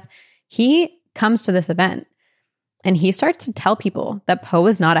about the death, he comes to this event and he starts to tell people that Poe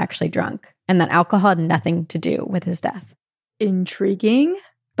was not actually drunk and that alcohol had nothing to do with his death. Intriguing.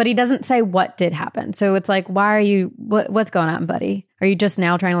 But he doesn't say what did happen. So it's like, why are you, what's going on, buddy? Are you just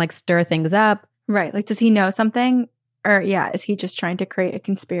now trying to like stir things up? Right. Like, does he know something? Or is he just trying to create a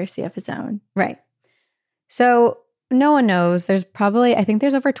conspiracy of his own? Right. So no one knows. There's probably, I think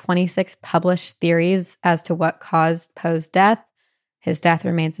there's over 26 published theories as to what caused Poe's death. His death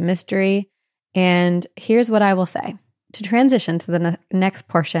remains a mystery. And here's what I will say. To transition to the next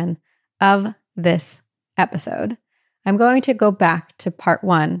portion of this episode, I'm going to go back to part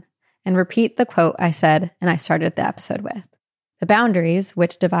 1 and repeat the quote I said and I started the episode with. The boundaries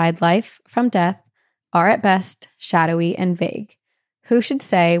which divide life from death are at best shadowy and vague. Who should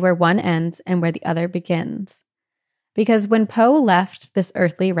say where one ends and where the other begins? Because when Poe left this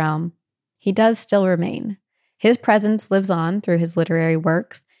earthly realm, he does still remain. His presence lives on through his literary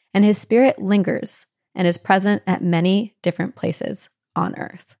works, and his spirit lingers and is present at many different places on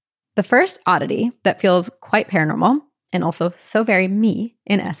Earth. The first oddity that feels quite paranormal, and also so very me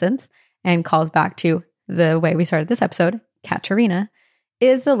in essence, and calls back to the way we started this episode, Katerina,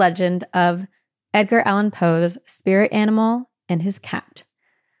 is the legend of Edgar Allan Poe's spirit animal and his cat.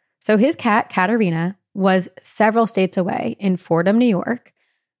 So his cat, Katerina, was several states away in Fordham, New York,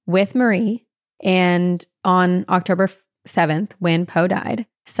 with Marie, and on October 7th, when Poe died,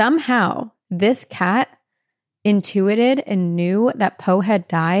 somehow this cat intuited and knew that Poe had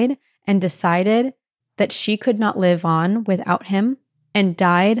died and decided that she could not live on without him and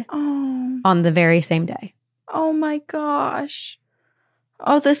died on the very same day. Oh my gosh.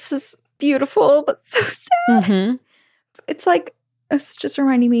 Oh, this is beautiful, but so sad. Mm-hmm. It's like, it's just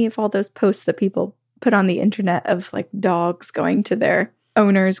reminding me of all those posts that people put on the internet of like dogs going to their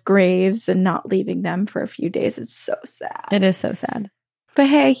owners' graves and not leaving them for a few days. It's so sad. It is so sad. But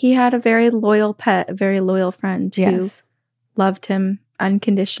hey, he had a very loyal pet, a very loyal friend who loved him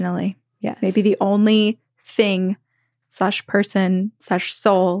unconditionally. Yes. Maybe the only thing / person /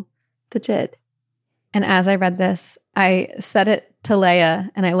 soul that did. And as I read this, I said it to Leia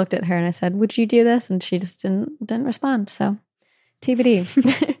and I looked at her and I said, would you do this? And she just didn't respond. So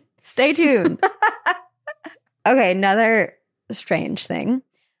TBD. Stay tuned. Okay, another strange thing.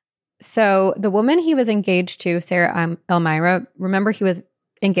 So the woman he was engaged to, Sarah Elmira, remember he was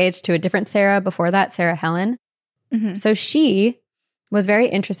engaged to a different Sarah before that, Sarah Helen. Mm-hmm. So she was very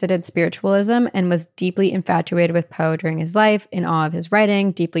interested in spiritualism and was deeply infatuated with Poe during his life, in awe of his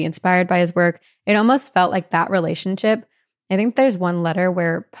writing, deeply inspired by his work. It almost felt like that relationship. I think there's one letter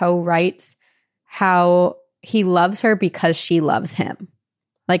where Poe writes how he loves her because she loves him.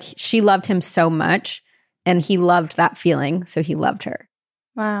 Like she loved him so much and he loved that feeling, so he loved her.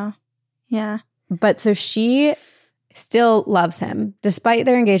 Wow. Yeah. But so she still loves him. Despite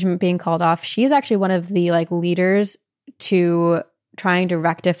their engagement being called off, she's actually one of the like leaders to trying to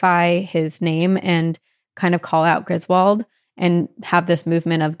rectify his name and kind of call out Griswold and have this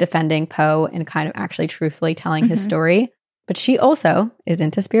movement of defending Poe and kind of actually truthfully telling his story. But she also is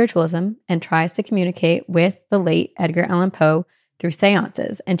into spiritualism and tries to communicate with the late Edgar Allan Poe through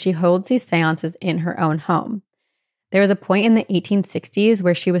seances. And she holds these seances in her own home. There was a point in the 1860s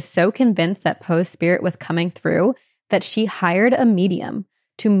where she was so convinced that Poe's spirit was coming through that she hired a medium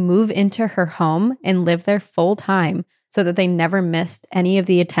to move into her home and live there full time so that they never missed any of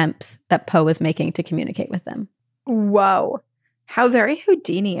the attempts that Poe was making to communicate with them. Whoa. How very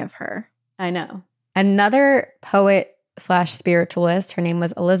Houdini of her. I know. Another poet / spiritualist, her name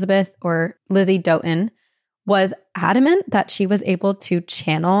was Elizabeth or Lizzie Doughton, was adamant that she was able to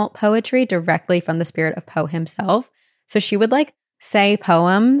channel poetry directly from the spirit of Poe himself. So she would like say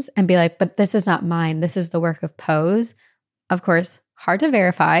poems and be like, but this is not mine. This is the work of Poe's. Of course, hard to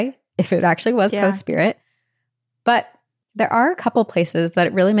verify if it actually was Poe's spirit. But there are a couple places that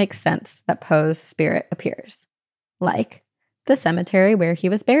it really makes sense that Poe's spirit appears. Like the cemetery where he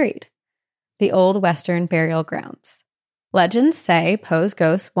was buried, the old Western burial grounds. Legends say Poe's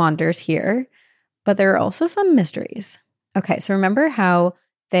ghost wanders here, but there are also some mysteries. Okay, so remember how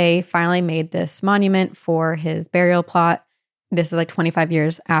they finally made this monument for his burial plot? This is like 25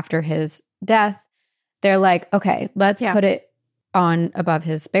 years after his death. They're like, okay, let's put it on above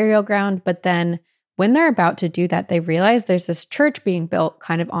his burial ground. But then when they're about to do that, they realize there's this church being built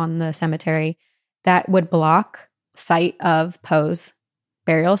kind of on the cemetery that would block sight of Poe's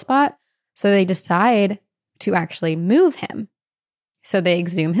burial spot. So they decide to actually move him. So they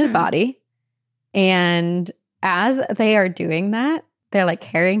exhume his body. And as they are doing that, they're like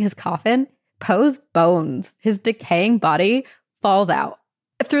carrying his coffin. Poe's bones, his decaying body, falls out.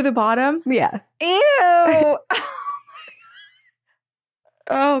 Through the bottom? Yeah. Ew.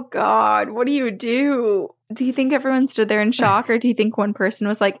 Oh, God. What do you do? Do you think everyone stood there in shock, or do you think one person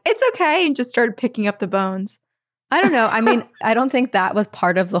was like, it's okay, and just started picking up the bones? I don't know. I mean, I don't think that was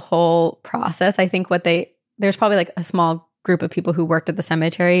part of the whole process. I think there's probably like a small group of people who worked at the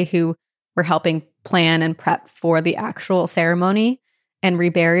cemetery who were helping plan and prep for the actual ceremony and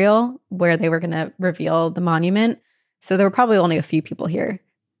reburial where they were going to reveal the monument. So there were probably only a few people here.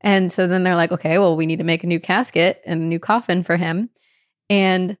 And so then they're like, okay, well, we need to make a new casket and a new coffin for him.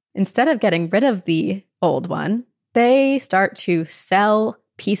 And instead of getting rid of the old one, they start to sell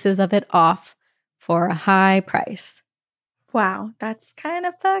pieces of it off for a high price. Wow, that's kind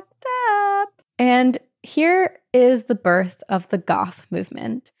of fucked up. And here is the birth of the goth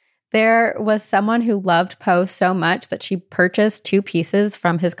movement. There was someone who loved Poe so much that she purchased 2 pieces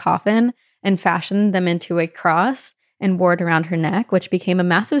from his coffin and fashioned them into a cross and wore it around her neck, which became a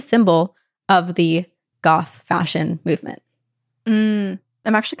massive symbol of the goth fashion movement. I'm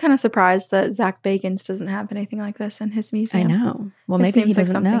actually kind of surprised that Zach Bagans doesn't have anything like this in his museum. I know. Well, maybe he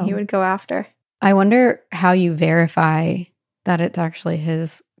doesn't know. He would go after. I wonder how you verify that it's actually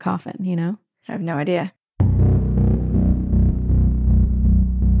his coffin, you know? I have no idea.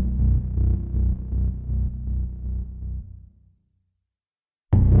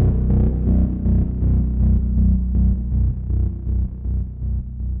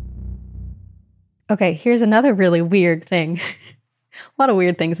 Okay, here's another really weird thing. A lot of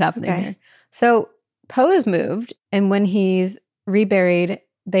weird things happening here. So Poe is moved, and when he's reburied,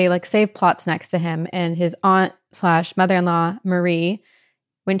 they like save plots next to him, and his aunt / mother-in-law, Marie,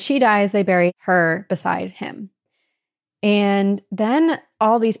 when she dies, they bury her beside him. And then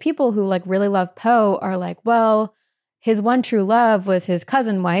all these people who like really love Poe are like, well, his one true love was his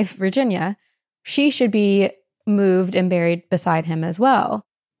cousin wife, Virginia. She should be moved and buried beside him as well.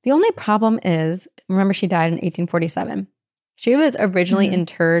 The only problem is, remember, she died in 1847. She was originally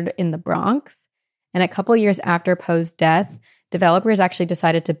interred in the Bronx, and a couple years after Poe's death, developers actually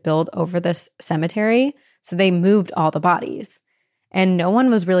decided to build over this cemetery, so they moved all the bodies. And no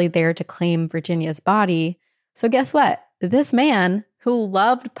one was really there to claim Virginia's body. So guess what? This man who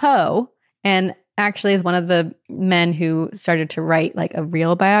loved Poe and actually is one of the men who started to write like a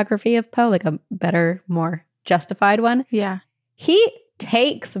real biography of Poe, like a better, more justified one. Yeah. He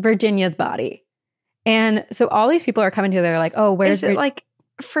takes Virginia's body. And so all these people are coming together like, oh, where's it like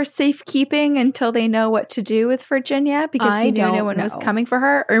for safekeeping until they know what to do with Virginia because he knew no one was coming for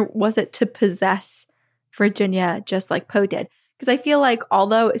her? Or was it to possess Virginia just like Poe did? Because I feel like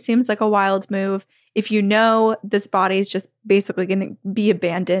although it seems like a wild move, if you know this body is just basically going to be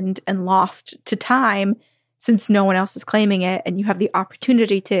abandoned and lost to time since no one else is claiming it and you have the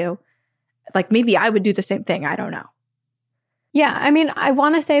opportunity to, like maybe I would do the same thing. I don't know. Yeah, I mean, I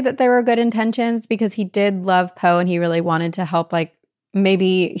want to say that there were good intentions because he did love Poe and he really wanted to help. Like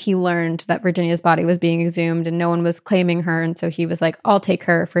maybe he learned that Virginia's body was being exhumed and no one was claiming her. And so he was like, I'll take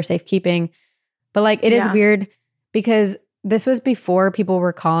her for safekeeping. But like, it is weird because this was before people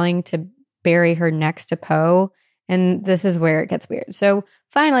were calling to bury her next to Poe. And this is where it gets weird. So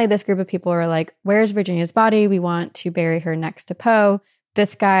finally, this group of people are like, where's Virginia's body? We want to bury her next to Poe.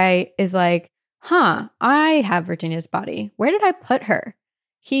 This guy is like, I have Virginia's body. Where did I put her?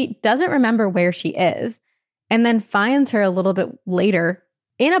 He doesn't remember where she is and then finds her a little bit later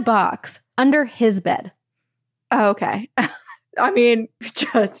in a box under his bed. Okay. I mean,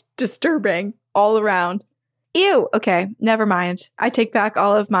 just disturbing all around. Ew. Okay, never mind. I take back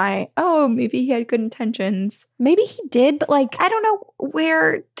all of my, maybe he had good intentions. Maybe he did, but like, I don't know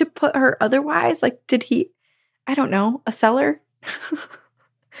where to put her otherwise. Like, did he, I don't know, a cellar?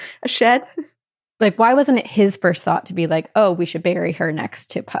 A shed? Like, why wasn't it his first thought to be like, oh, we should bury her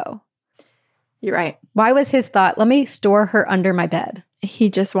next to Poe? You're right. Why was his thought, let me store her under my bed? He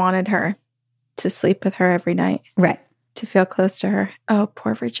just wanted her to sleep with her every night. Right. To feel close to her. Oh,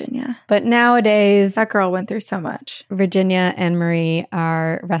 poor Virginia. But nowadays, that girl went through so much. Virginia and Marie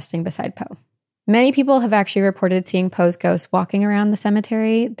are resting beside Poe. Many people have actually reported seeing Poe's ghost walking around the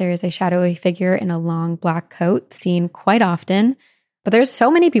cemetery. There is a shadowy figure in a long black coat seen quite often. But there's so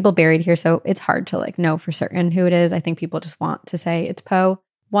many people buried here, so it's hard to like know for certain who it is. I think people just want to say it's Poe.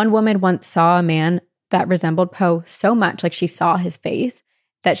 One woman once saw a man that resembled Poe so much, like she saw his face,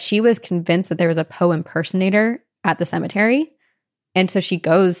 that she was convinced that there was a Poe impersonator at the cemetery. And so she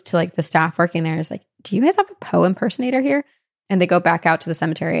goes to like the staff working there and is like, do you guys have a Poe impersonator here? And they go back out to the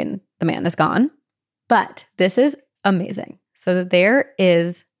cemetery and the man is gone. But this is amazing. So there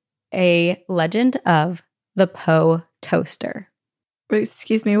is a legend of the Poe toaster.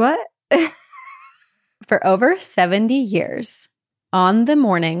 Excuse me, what? For over 70 years, on the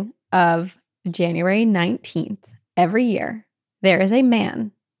morning of January 19th, every year, there is a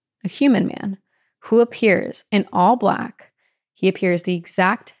man, a human man, who appears in all black. He appears the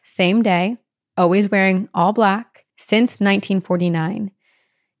exact same day, always wearing all black since 1949.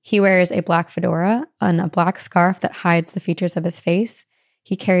 He wears a black fedora and a black scarf that hides the features of his face.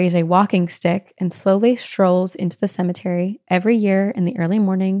 He carries a walking stick and slowly strolls into the cemetery every year in the early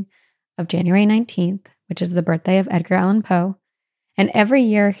morning of January 19th, which is the birthday of Edgar Allan Poe. And every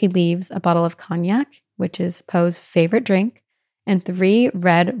year he leaves a bottle of cognac, which is Poe's favorite drink, and 3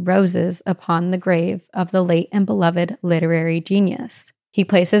 red roses upon the grave of the late and beloved literary genius. He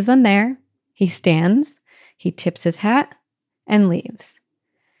places them there, he stands, he tips his hat, and leaves.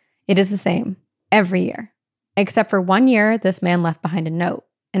 It is the same every year. Except for 1 year, this man left behind a note,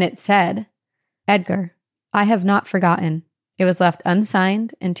 and it said, Edgar, I have not forgotten. It was left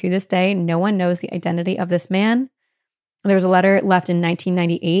unsigned, and to this day, no one knows the identity of this man. There was a letter left in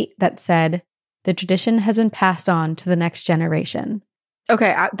 1998 that said, the tradition has been passed on to the next generation.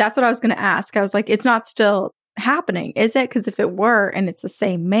 Okay, that's what I was going to ask. I was like, it's not still happening, is it? Because if it were, and it's the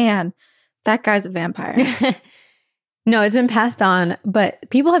same man, that guy's a vampire. No, it's been passed on, but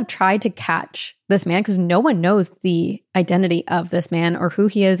people have tried to catch this man because no one knows the identity of this man or who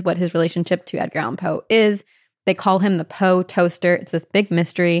he is, what his relationship to Edgar Allan Poe is. They call him the Poe toaster. It's this big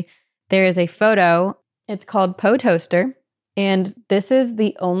mystery. There is a photo. It's called Poe toaster. And this is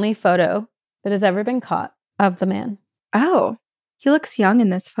the only photo that has ever been caught of the man. Oh, he looks young in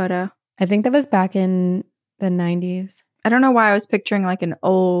this photo. I think that was back in the 90s. I don't know why I was picturing like an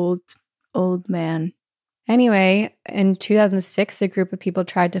old man. Anyway, in 2006, a group of people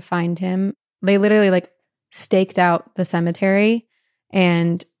tried to find him. They literally like staked out the cemetery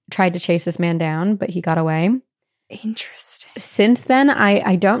and tried to chase this man down, but he got away. Interesting. Since then,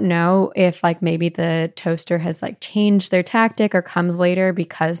 I don't know if like maybe the toaster has like changed their tactic or comes later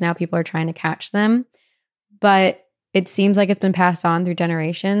because now people are trying to catch them. But it seems like it's been passed on through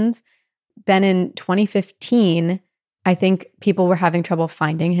generations. Then in 2015, I think people were having trouble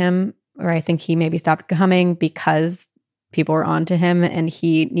finding him, or I think he maybe stopped coming because people were on to him and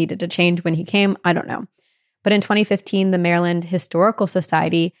he needed to change when he came. I don't know. But in 2015, the Maryland Historical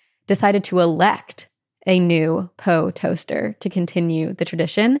Society decided to elect a new Poe toaster to continue the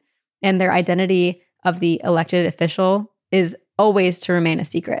tradition. And their identity of the elected official is always to remain a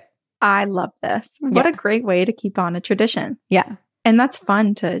secret. I love this. What a great way to keep on a tradition. Yeah. And that's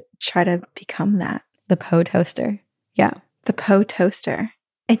fun to try to become that. The Poe toaster. Yeah. The Poe toaster.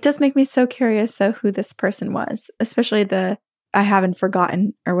 It does make me so curious, though, who this person was, especially the I haven't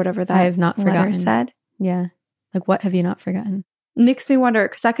forgotten or whatever that I have not forgotten. Said. Yeah. Like, what have you not forgotten? Makes me wonder,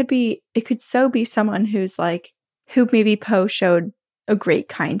 because it could so be someone who's like, who maybe Poe showed a great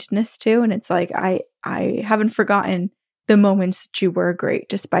kindness to. And it's like, I haven't forgotten the moments that you were great,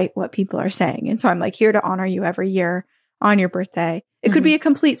 despite what people are saying. And so I'm like here to honor you every year on your birthday. It could be a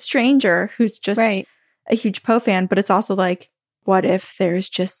complete stranger who's just a huge Poe fan, but it's also like, what if there's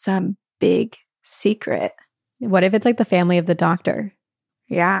just some big secret? What if it's like the family of the doctor?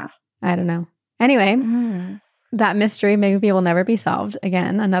 Yeah. I don't know. Anyway, that mystery maybe will never be solved.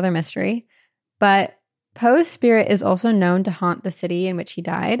 Again, another mystery. But Poe's spirit is also known to haunt the city in which he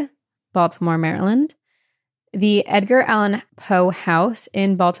died. Baltimore, Maryland. The Edgar Allan Poe House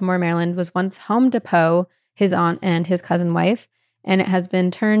in Baltimore, Maryland was once home to Poe, his aunt, and his cousin wife, and it has been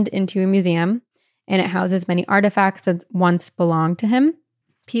turned into a museum, and it houses many artifacts that once belonged to him.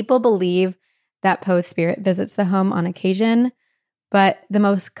 People believe that Poe's spirit visits the home on occasion, but the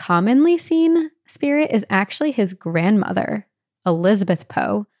most commonly seen spirit is actually his grandmother, Elizabeth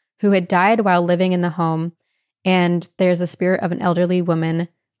Poe, who had died while living in the home, and there's a spirit of an elderly woman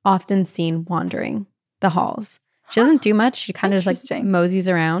often seen wandering the halls. She doesn't do much. She kind of just like moseys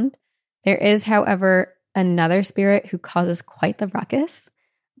around. There is, however, another spirit who causes quite the ruckus.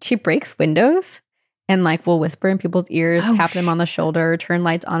 She breaks windows and like will whisper in people's ears, tap them on the shoulder, turn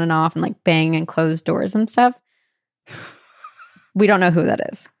lights on and off, and like bang and close doors and stuff. We don't know who that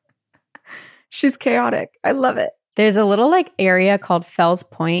is. She's chaotic. I love it. There's a little like area called Fells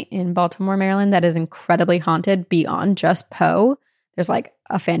Point in Baltimore, Maryland that is incredibly haunted beyond just Poe. There's like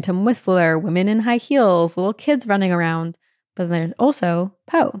a phantom whistler, women in high heels, little kids running around. But then there's also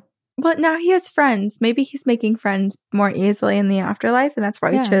Poe. Well, now he has friends. Maybe he's making friends more easily in the afterlife, and that's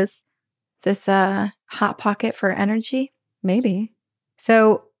why he chose this hot pocket for energy. Maybe.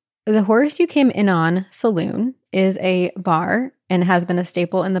 So the Horse You Came In On Saloon is a bar and has been a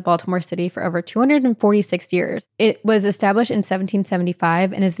staple in the Baltimore city for over 246 years. It was established in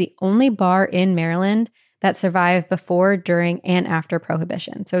 1775 and is the only bar in Maryland that survived before, during, and after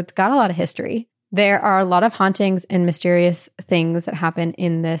Prohibition. So it's got a lot of history. There are a lot of hauntings and mysterious things that happen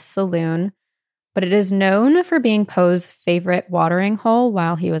in this saloon, but it is known for being Poe's favorite watering hole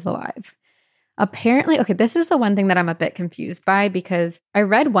while he was alive. Apparently, okay, this is the one thing that I'm a bit confused by, because I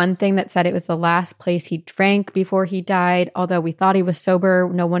read one thing that said it was the last place he drank before he died, although we thought he was sober.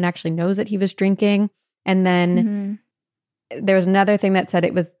 No one actually knows that he was drinking. And then there was another thing that said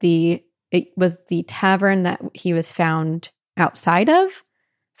it was the tavern that he was found outside of.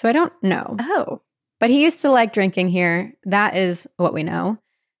 So I don't know. Oh. But he used to like drinking here. That is what we know.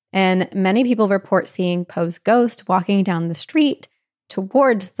 And many people report seeing Poe's ghost walking down the street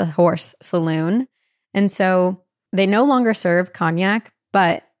towards the Horse Saloon. And so they no longer serve cognac,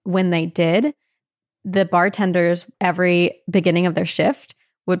 but when they did, the bartenders every beginning of their shift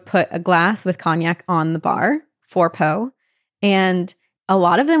would put a glass with cognac on the bar for Poe. And a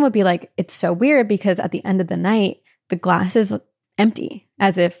lot of them would be like, it's so weird because at the end of the night, the glass is empty,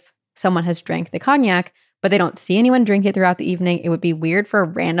 as if someone has drank the cognac, but they don't see anyone drink it throughout the evening. It would be weird for a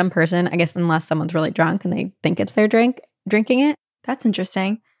random person, I guess, unless someone's really drunk and they think it's their drinking it. That's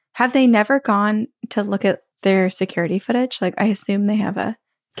interesting. Have they never gone to look at their security footage? Like, I assume they have a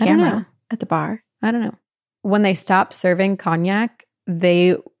camera at the bar. I don't know. When they stopped serving cognac,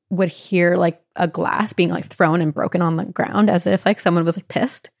 they would hear like a glass being like thrown and broken on the ground as if like someone was like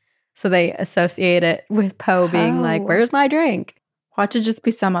pissed. So they associate it with Poe being like, where's my drink? Watch it just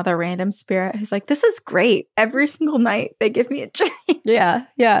be some other random spirit who's like, this is great. Every single night they give me a drink.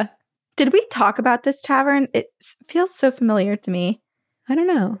 Yeah. Did we talk about this tavern? It feels so familiar to me. I don't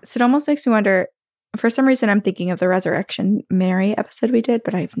know. So it almost makes me wonder, for some reason I'm thinking of the Resurrection Mary episode we did,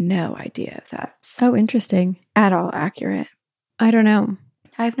 but I have no idea if that's interesting. At all accurate. I don't know.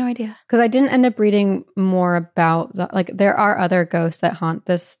 I have no idea. Because I didn't end up reading more about there are other ghosts that haunt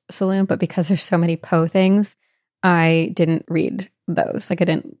this saloon, but because there's so many Poe things, I didn't read those. Like I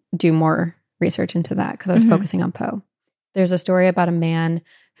didn't do more research into that because I was focusing on Poe. There's a story about a man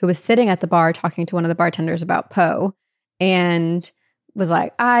who was sitting at the bar talking to one of the bartenders about Poe and was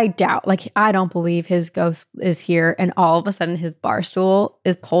like, I don't believe his ghost is here. And all of a sudden his bar stool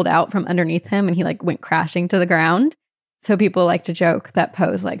is pulled out from underneath him and he like went crashing to the ground. So people like to joke that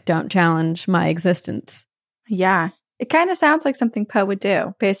Poe's like, don't challenge my existence. Yeah. It kind of sounds like something Poe would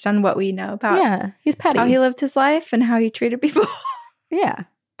do based on what we know about he's petty. How he lived his life and how he treated people. Yeah.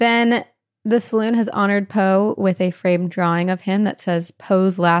 Then the saloon has honored Poe with a framed drawing of him that says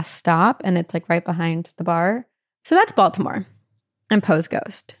Poe's Last Stop, and it's like right behind the bar. So that's Baltimore and Poe's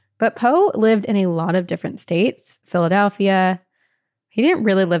ghost. But Poe lived in a lot of different states. Philadelphia. He didn't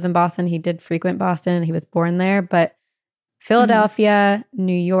really live in Boston. He did frequent Boston. He was born there. But Philadelphia,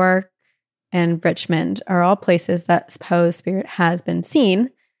 New York, and Richmond are all places that Poe's spirit has been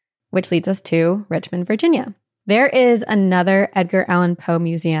seen, which leads us to Richmond, Virginia. There is another Edgar Allan Poe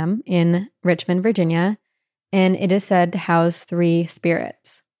museum in Richmond, Virginia, and it is said to house 3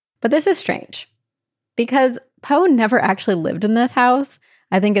 spirits. But this is strange because Poe never actually lived in this house.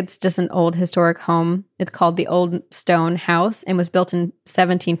 I think it's just an old historic home. It's called the Old Stone House and was built in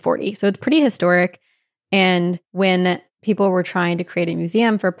 1740. So it's pretty historic. And when people were trying to create a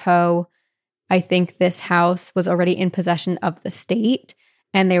museum for Poe, I think this house was already in possession of the state.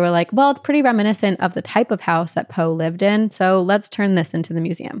 And they were like, well, it's pretty reminiscent of the type of house that Poe lived in. So let's turn this into the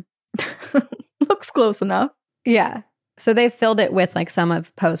museum. Looks close enough. Yeah. So they filled it with like some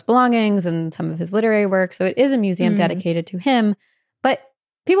of Poe's belongings and some of his literary work. So it is a museum dedicated to him. But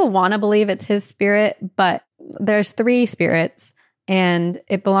people want to believe it's his spirit, but there's 3 spirits and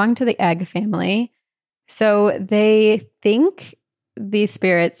it belonged to the Egg family. So they think these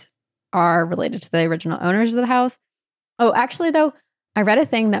spirits are related to the original owners of the house. Oh, actually, though, I read a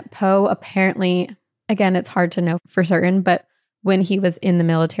thing that Poe apparently, again, it's hard to know for certain, but when he was in the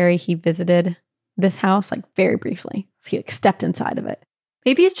military, he visited this house like very briefly. So he like stepped inside of it.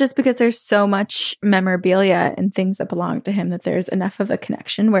 Maybe it's just because there's so much memorabilia and things that belong to him that there's enough of a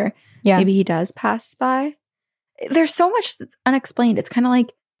connection where maybe he does pass by. There's so much that's unexplained. It's kind of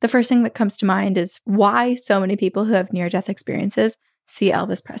like the first thing that comes to mind is why so many people who have near-death experiences see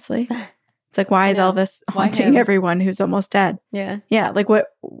Elvis Presley. It's like, why is Elvis haunting everyone who's almost dead? Yeah. Yeah. Like what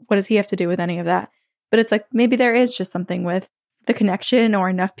does he have to do with any of that? But it's like, maybe there is just something with the connection or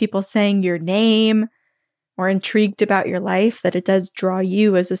enough people saying your name or intrigued about your life that it does draw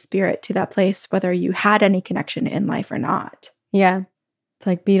you as a spirit to that place, whether you had any connection in life or not. Yeah. It's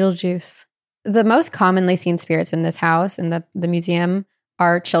like Beetlejuice. The most commonly seen spirits in this house, in the museum,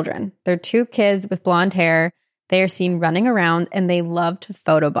 are children. They're 2 kids with blonde hair. They are seen running around and they love to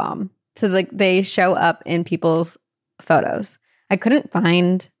photobomb. So like they show up in people's photos. I couldn't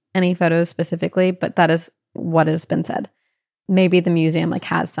find any photos specifically, but that is what has been said. Maybe the museum like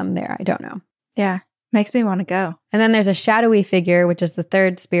has some there. I don't know. Yeah. Makes me want to go. And then there's a shadowy figure, which is the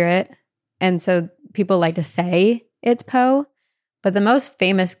 3rd spirit. And so people like to say it's Poe. But the most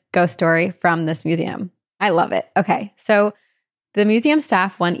famous ghost story from this museum, I love it. Okay, so the museum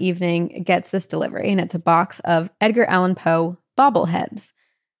staff one evening gets this delivery, and it's a box of Edgar Allan Poe bobbleheads.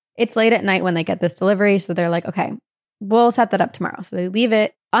 It's late at night when they get this delivery, so they're like, okay, we'll set that up tomorrow. So they leave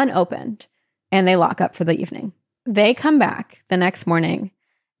it unopened, and they lock up for the evening. They come back the next morning.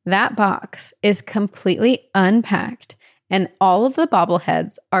 That box is completely unpacked, and all of the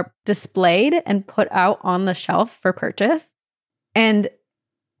bobbleheads are displayed and put out on the shelf for purchase. And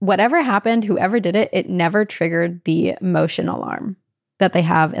whatever happened, whoever did it, it never triggered the motion alarm that they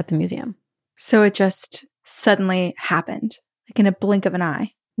have at the museum. So it just suddenly happened, like in a blink of an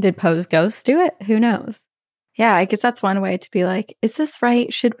eye. Did Poe's ghost do it? Who knows? Yeah, I guess that's one way to be like, is this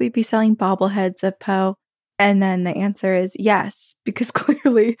right? Should we be selling bobbleheads of Poe? And then the answer is yes, because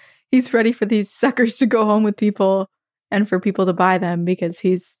clearly he's ready for these suckers to go home with people and for people to buy them because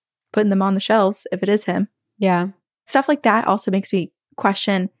he's putting them on the shelves if it is him. Yeah. Stuff like that also makes me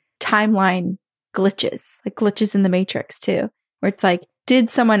question timeline glitches, like glitches in the Matrix too, where it's like, did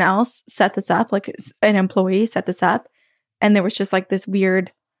someone else set this up? Like an employee set this up and there was just like this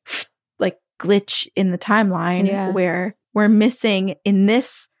weird like glitch in the timeline where we're missing in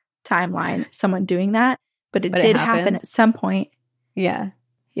this timeline someone doing that, but it did happen at some point. Yeah.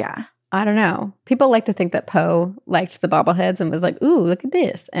 Yeah. I don't know. People like to think that Poe liked the bobbleheads and was like, ooh, look at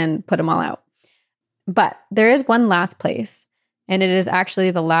this, and put them all out. But there is one last place, and it is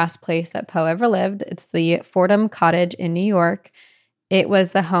actually the last place that Poe ever lived. It's the Fordham Cottage in New York. It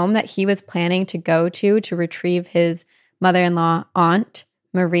was the home that he was planning to go to retrieve his mother-in-law, Aunt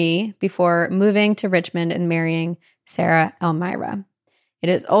Marie, before moving to Richmond and marrying Sarah Elmira. It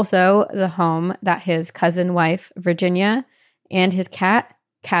is also the home that his cousin wife, Virginia, and his cat,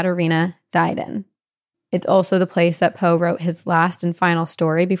 Katerina, died in. It's also the place that Poe wrote his last and final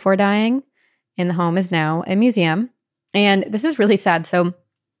story before dying. And the home is now a museum. And this is really sad. So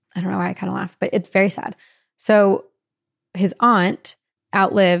I don't know why I kind of laughed, but it's very sad. So his aunt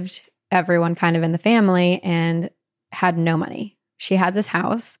outlived everyone kind of in the family and had no money. She had this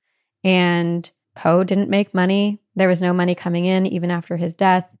house and Poe didn't make money. There was no money coming in even after his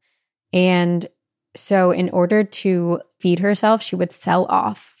death. And so in order to feed herself, she would sell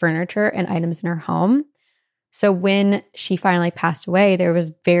off furniture and items in her home. So when she finally passed away, there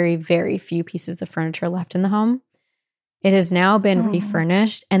was very, very few pieces of furniture left in the home. It has now been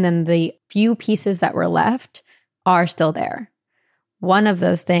refurnished, and then the few pieces that were left are still there. One of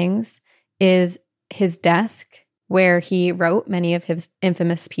those things is his desk, where he wrote many of his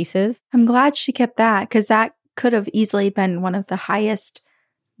infamous pieces. I'm glad she kept that, because that could have easily been one of the highest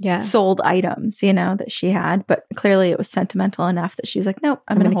sold items, that she had. But clearly it was sentimental enough that she was like, nope,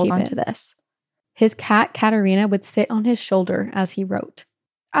 I'm going to hold on to this. His cat, Katerina, would sit on his shoulder as he wrote.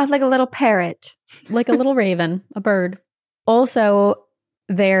 Like a little parrot. Like a little raven, a bird. Also,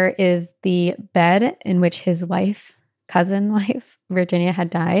 there is the bed in which his cousin wife, Virginia, had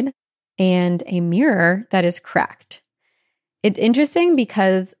died, and a mirror that is cracked. It's interesting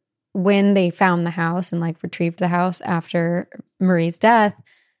because when they found the house and retrieved the house after Marie's death,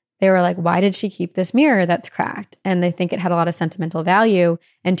 they were like, why did she keep this mirror that's cracked? And they think it had a lot of sentimental value.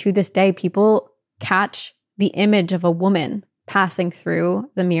 And to this day, people catch the image of a woman passing through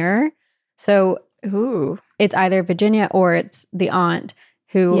the mirror. So it's either Virginia or it's the aunt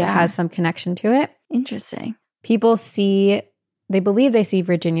who has some connection to it. Interesting. People they believe they see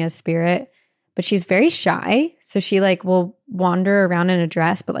Virginia's spirit, but she's very shy. So she like will wander around in a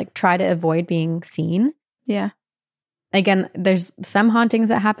dress, but like try to avoid being seen. Yeah. Again, there's some hauntings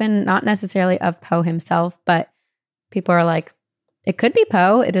that happen, not necessarily of Poe himself, but people are like, it could be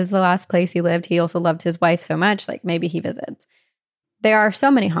Poe. It is the last place he lived. He also loved his wife so much, like maybe he visits. There are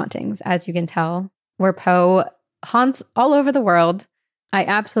so many hauntings, as you can tell, where Poe haunts all over the world. I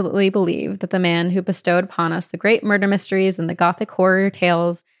absolutely believe that the man who bestowed upon us the great murder mysteries and the gothic horror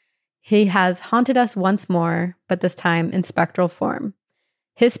tales, he has haunted us once more, but this time in spectral form.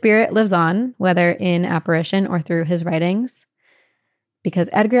 His spirit lives on, whether in apparition or through his writings, because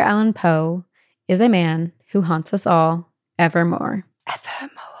Edgar Allan Poe is a man who haunts us all evermore.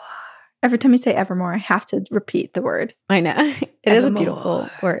 Evermore. Every time you say evermore, I have to repeat the word. I know. It is a beautiful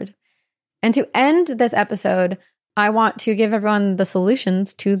word. And to end this episode, I want to give everyone the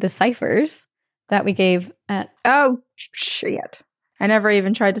solutions to the ciphers that we gave at... Oh, shit. I never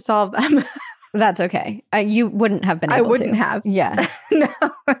even tried to solve them. That's okay. You wouldn't have been able to. I wouldn't have. Yeah. No.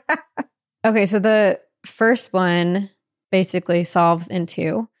 Okay, so the first one basically solves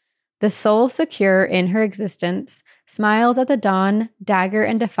into the soul secure in her existence smiles at the dawn, dagger,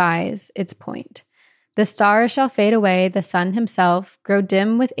 and defies its point. The stars shall fade away, the sun himself grow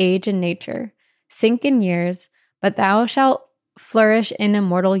dim with age and nature, sink in years, but thou shalt flourish in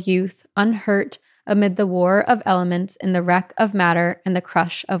immortal youth, unhurt amid the war of elements, in the wreck of matter and the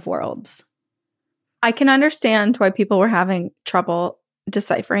crush of worlds. I can understand why people were having trouble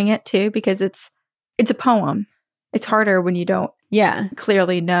deciphering it too, because it's a poem. It's harder when you don't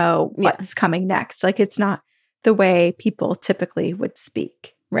clearly know what's coming next. Like it's not the way people typically would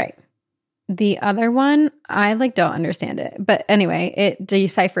speak. Right. The other one, I don't understand it. But anyway, it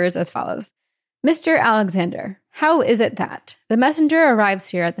deciphers as follows. Mr. Alexander, how is it that the messenger arrives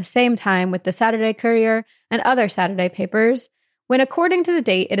here at the same time with the Saturday Courier and other Saturday papers, when according to the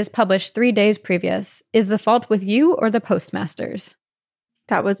date it is published 3 days previous? Is the fault with you or the postmasters?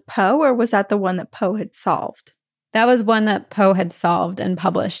 That was Poe, or was that the one that Poe had solved? That was one that Poe had solved and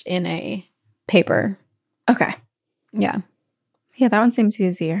published in a paper. Okay. Yeah. Yeah, that one seems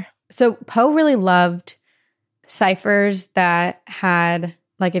easier. So Poe really loved ciphers that had,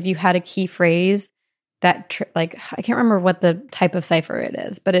 if you had a key phrase that, I can't remember what the type of cipher it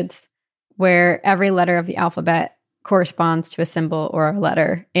is, but it's where every letter of the alphabet corresponds to a symbol or a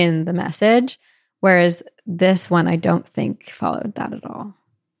letter in the message. Whereas this one, I don't think followed that at all.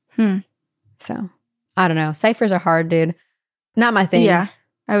 So, I don't know. Ciphers are hard, dude. Not my thing. Yeah.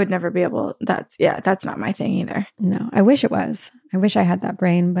 I would never be able. That's not my thing either. No, I wish it was. I wish I had that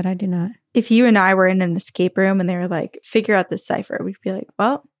brain, but I do not. If you and I were in an escape room and they were like, figure out this cipher, we'd be like,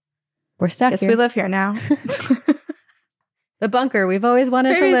 well, we're stuck guess here. We live here now. The bunker we've always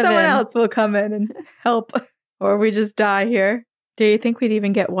wanted to live in. Maybe someone else will come in and help, or we just die here. Do you think we'd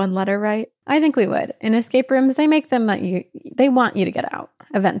even get one letter right? I think we would. In escape rooms, they make them they want you to get out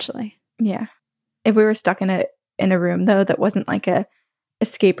eventually. Yeah. If we were stuck in a room, though, that wasn't like a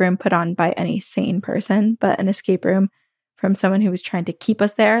escape room put on by any sane person, but an escape room from someone who was trying to keep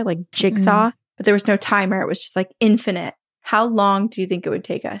us there, like Jigsaw, but there was no timer. It was just infinite. How long do you think it would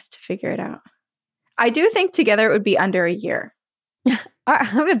take us to figure it out? I do think together it would be under a year. I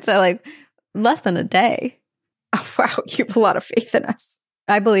would say less than a day. Oh, wow, you have a lot of faith in us.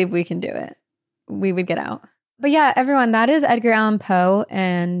 I believe we can do it. We would get out. But yeah, everyone, that is Edgar Allan Poe,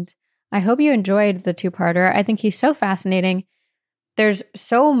 and I hope you enjoyed the two-parter. I think he's so fascinating. There's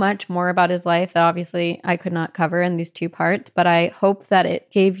so much more about his life that obviously I could not cover in these 2 parts, but I hope that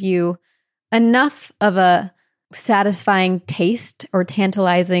it gave you enough of a satisfying taste or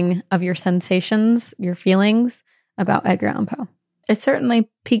tantalizing of your sensations, your feelings about Edgar Allan Poe. It certainly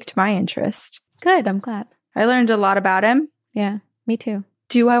piqued my interest. Good, I'm glad. I learned a lot about him. Yeah, me too.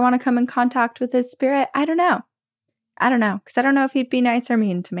 Do I want to come in contact with his spirit? I don't know. Because I don't know if he'd be nice or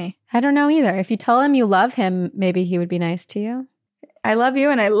mean to me. I don't know either. If you tell him you love him, maybe he would be nice to you. I love you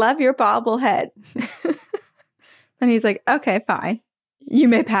and I love your bobblehead. And he's like, okay, fine. You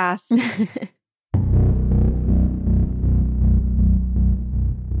may pass.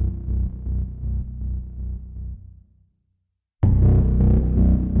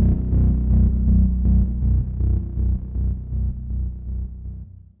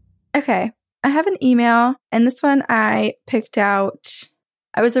 Okay, I have an email, and this one I picked out.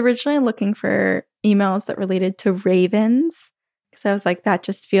 I was originally looking for emails that related to ravens, because So I was like, that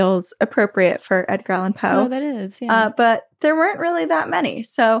just feels appropriate for Edgar Allan Poe. Oh, that is, yeah. But there weren't really that many.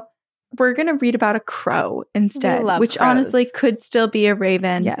 So we're going to read about a crow instead, which crows. Honestly could still be a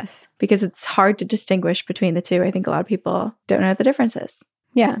raven. Yes. Because it's hard to distinguish between the two. I think a lot of people don't know the differences.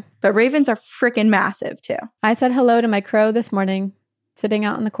 Yeah. But ravens are freaking massive too. I said hello to my crow this morning, sitting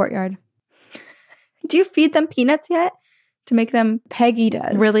out in the courtyard. Do you feed them peanuts yet to make them Peggy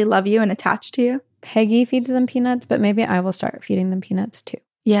does. Really love you and attach to you? Peggy feeds them peanuts, but maybe I will start feeding them peanuts too.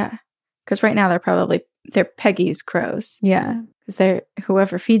 Yeah. Because right now they're Peggy's crows. Yeah. Because they're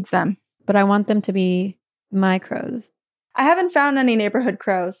whoever feeds them. But I want them to be my crows. I haven't found any neighborhood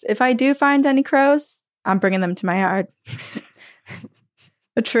crows. If I do find any crows, I'm bringing them to my yard.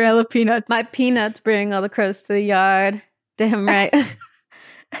 A trail of peanuts. My peanuts bring all the crows to the yard. Damn right.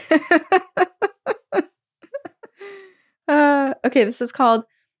 Okay, this is called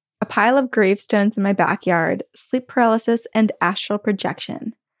A Pile of Gravestones in My Backyard, Sleep Paralysis and Astral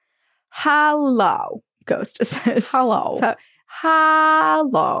Projection. Hello, Ghost says. Hello.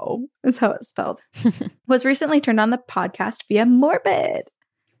 Hello is how it's spelled. Was recently turned on the podcast via Morbid.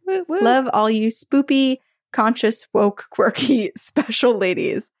 Woo, woo. Love all you spoopy, conscious, woke, quirky, special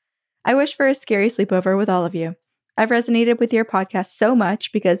ladies. I wish for a scary sleepover with all of you. I've resonated with your podcast so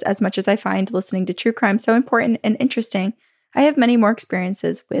much because as much as I find listening to true crime so important and interesting, I have many more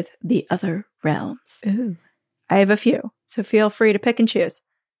experiences with the other realms. Ooh. I have a few, so feel free to pick and choose.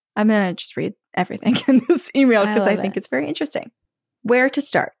 I'm going to just read everything in this email because I think it's very interesting. Where to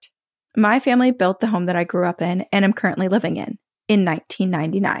start? My family built the home that I grew up in and am currently living in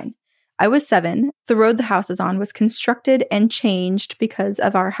 1999. I was 7. The road the house is on was constructed and changed because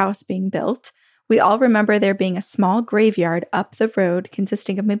of our house being built. We all remember there being a small graveyard up the road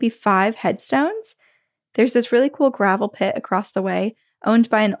consisting of maybe 5 headstones. There's this really cool gravel pit across the way owned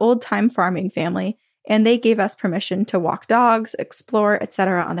by an old-time farming family, and they gave us permission to walk dogs, explore,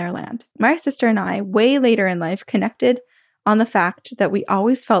 etc. on their land. My sister and I, way later in life, connected on the fact that we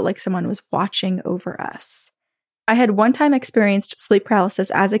always felt like someone was watching over us. I had one time experienced sleep paralysis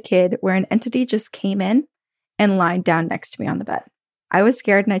as a kid where an entity just came in and lied down next to me on the bed. I was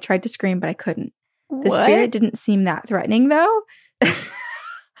scared and I tried to scream, but I couldn't. The spirit didn't seem that threatening, though.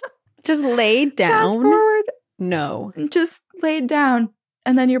 Just laid down? Fast forward. No. Just laid down.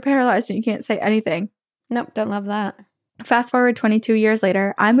 And then you're paralyzed and you can't say anything. Nope, don't love that. Fast forward 22 years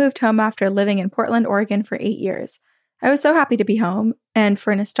later, I moved home after living in Portland, Oregon for 8 years. I was so happy to be home, and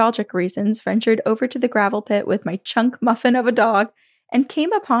for nostalgic reasons, ventured over to the gravel pit with my chunk muffin of a dog and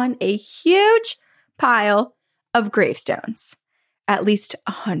came upon a huge pile of gravestones. At least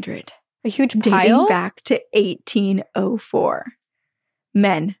 100. A huge pile? Dating back to 1804.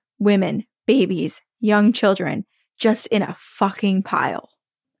 Men, women, babies, young children, just in a fucking pile.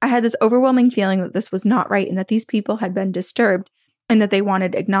 I had this overwhelming feeling that this was not right and that these people had been disturbed and that they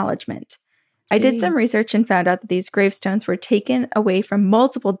wanted acknowledgement. I did some research and found out that these gravestones were taken away from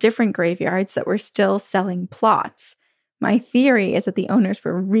multiple different graveyards that were still selling plots. My theory is that the owners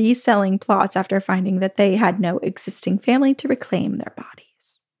were reselling plots after finding that they had no existing family to reclaim their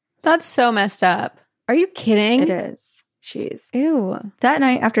bodies. That's so messed up. Are you kidding? It is. Jeez. Ew. That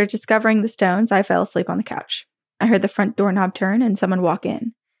night, after discovering the stones, I fell asleep on the couch. I heard the front doorknob turn and someone walk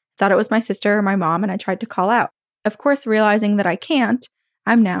in. Thought it was my sister or my mom, and I tried to call out. Of course, realizing that I can't,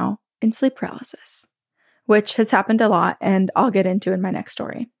 I'm now in sleep paralysis, which has happened a lot and I'll get into in my next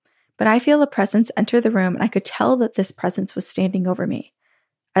story. But I feel a presence enter the room and I could tell that this presence was standing over me.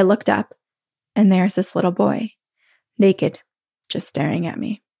 I looked up and there's this little boy, naked, just staring at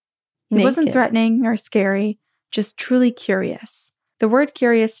me. He wasn't threatening or scary, just truly curious. The word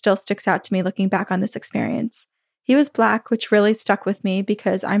curious still sticks out to me looking back on this experience. He was Black, which really stuck with me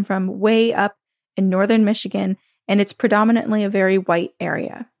because I'm from way up in northern Michigan and it's predominantly a very white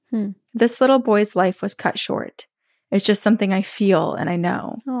area. This little boy's life was cut short. It's just something I feel and I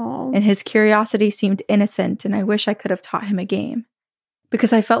know. Aww. And his curiosity seemed innocent, and I wish I could have taught him a game.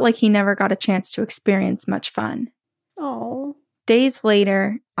 Because I felt like he never got a chance to experience much fun. Oh. Days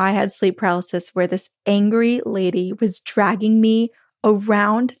later, I had sleep paralysis where this angry lady was dragging me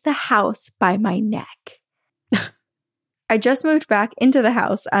around the house by my neck. I just moved back into the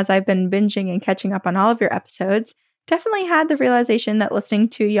house as I've been binging and catching up on all of your episodes. Definitely had the realization that listening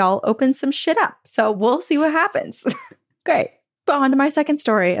to y'all opened some shit up. So we'll see what happens. Great. But on to my second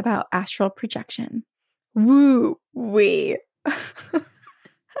story about astral projection. Woo-wee.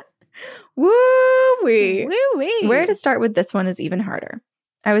 Woo-wee. Woo-wee. Where to start with this one is even harder.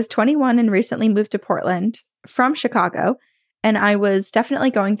 I was 21 and recently moved to Portland from Chicago, and I was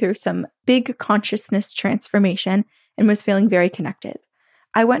definitely going through some big consciousness transformation and was feeling very connected.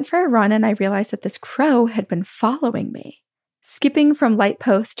 I went for a run and I realized that this crow had been following me. skipping from light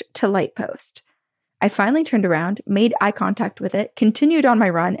post to light post. I finally turned around, made eye contact with it, continued on my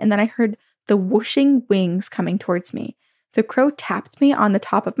run, and then I heard the whooshing wings coming towards me. The crow tapped me on the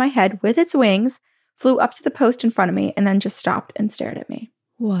top of my head with its wings, flew up to the post in front of me, and then just stopped and stared at me.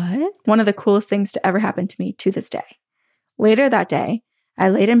 What? One of the coolest things to ever happen to me to this day. Later that day, I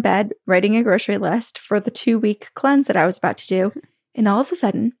laid in bed writing a grocery list for the 2-week cleanse that I was about to do, and all of a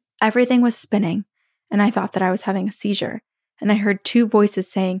sudden, everything was spinning, and I thought that I was having a seizure, and I heard 2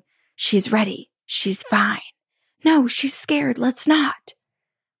 voices saying, "She's ready. She's fine. No, she's scared. Let's not."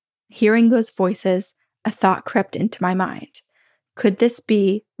 Hearing those voices, a thought crept into my mind. Could this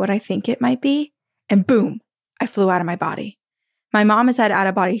be what I think it might be? And boom, I flew out of my body. My mom has had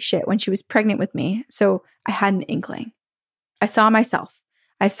out-of-body shit when she was pregnant with me, so I had an inkling. I saw myself.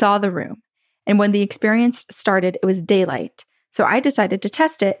 I saw the room. And when the experience started, it was daylight. So I decided to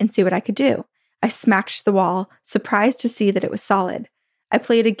test it and see what I could do. I smacked the wall, surprised to see that it was solid. I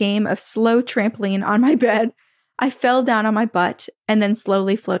played a game of slow trampoline on my bed. I fell down on my butt and then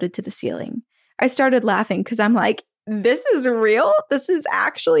slowly floated to the ceiling. I started laughing because I'm like, this is real? This is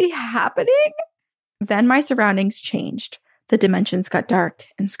actually happening? Then my surroundings changed. The dimensions got dark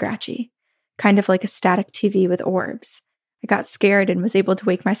and scratchy, kind of like a static TV with orbs. I got scared and was able to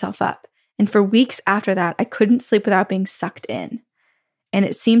wake myself up. And for weeks after that, I couldn't sleep without being sucked in. And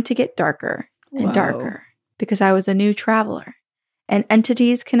it seemed to get darker and darker because I was a new traveler. And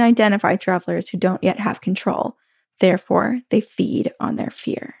entities can identify travelers who don't yet have control. Therefore, they feed on their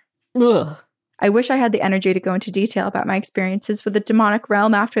fear. Ugh. I wish I had the energy to go into detail about my experiences with the demonic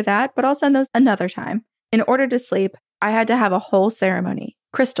realm after that, but I'll send those another time. In order to sleep, I had to have a whole ceremony.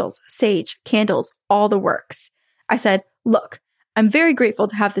 Crystals, sage, candles, all the works. I said, look, I'm very grateful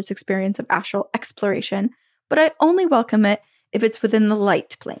to have this experience of astral exploration, but I only welcome it if it's within the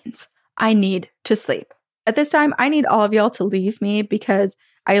light planes. I need to sleep. At this time, I need all of y'all to leave me because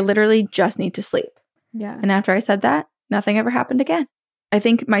I literally just need to sleep. Yeah. And after I said that, nothing ever happened again. I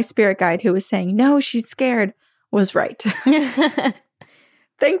think my spirit guide who was saying, no, she's scared, was right.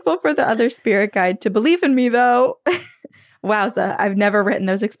 Thankful for the other spirit guide to believe in me, though. Wowza, I've never written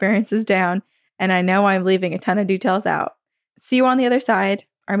those experiences down, and I know I'm leaving a ton of details out. See you on the other side,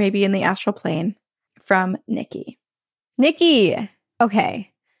 or maybe in the astral plane. From Nikki. Nikki.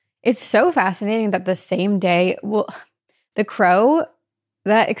 Okay. It's so fascinating that the same day, the crow,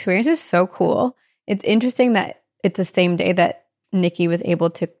 that experience is so cool. It's interesting that it's the same day that Nikki was able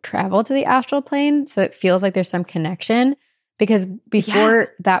to travel to the astral plane. So it feels like there's some connection. Because before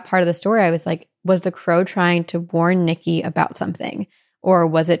that part of the story, I was like, was the crow trying to warn Nikki about something? Or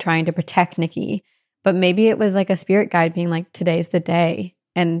was it trying to protect Nikki? But maybe it was like a spirit guide being like, today's the day.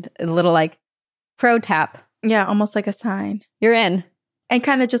 And a little like crow tap. Yeah, almost like a sign. You're in. And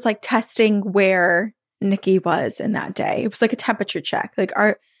kind of just like testing where Nikki was in that day. It was like a temperature check. Like,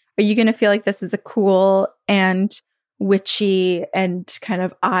 are you going to feel like this is a cool and witchy and kind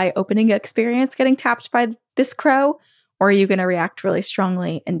of eye-opening experience getting tapped by this crow? Or are you going to react really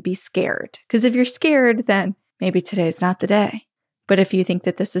strongly and be scared? Because if you're scared, then maybe today's not the day. But if you think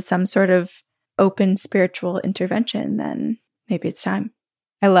that this is some sort of open spiritual intervention, then maybe it's time.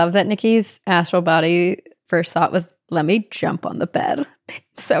 I love that Nikki's astral body first thought was, let me jump on the bed.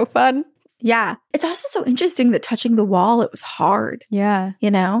 So fun. Yeah. It's also so interesting that touching the wall, it was hard. Yeah.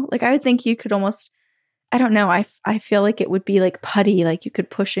 You know, like I would think you could almost, I don't know, I feel like it would be like putty, like you could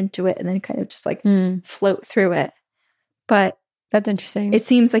push into it and then kind of just like float through it. But that's interesting. It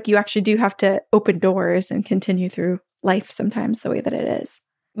seems like you actually do have to open doors and continue through life sometimes the way that it is.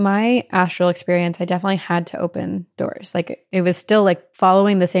 My astral experience, I definitely had to open doors. Like it was still like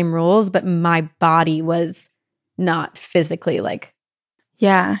following the same rules, but my body was not physically like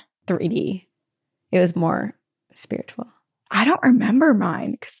 3D. It was more spiritual. I don't remember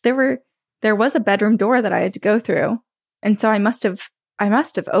mine because there was a bedroom door that I had to go through. And so I must have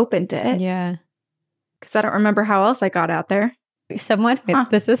opened it. Yeah. Because I don't remember how else I got out there. This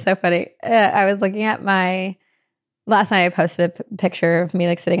is so funny. I was looking at last night I posted a picture of me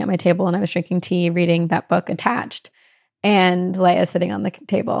like sitting at my table and I was drinking tea, reading that book Attached. And Leia's sitting on the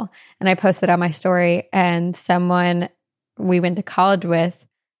table. And I posted on my story and someone we went to college with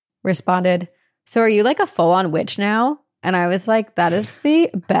responded, so are you like a full-on witch now? And I was like, that is the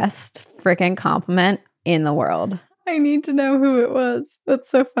best freaking compliment in the world. I need to know who it was.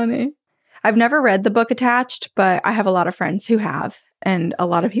 That's so funny. I've never read the book Attached, but I have a lot of friends who have, and a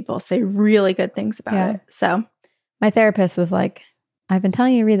lot of people say really good things about it. So my therapist was like, I've been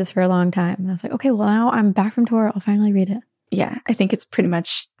telling you to read this for a long time. And I was like, okay, well now I'm back from tour. I'll finally read it. Yeah, I think it's pretty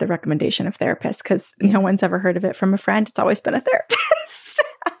much the recommendation of therapists because no one's ever heard of it from a friend. It's always been a therapist.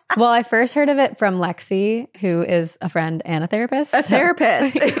 Well, I first heard of it from Lexi, who is a friend and a therapist. A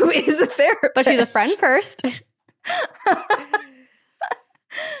therapist who is a therapist. But she's a friend first.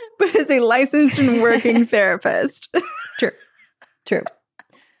 But is a licensed and working therapist. True.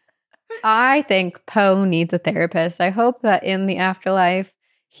 I think Poe needs a therapist. I hope that in the afterlife,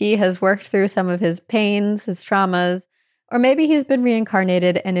 he has worked through some of his pains, his traumas, or maybe he's been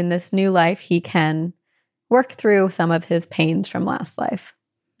reincarnated and in this new life, he can work through some of his pains from last life.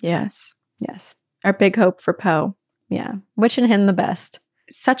 Yes. Our big hope for Poe. Yeah. Wishing him the best.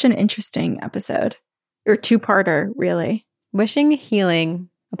 Such an interesting episode. Or two-parter, really. Wishing healing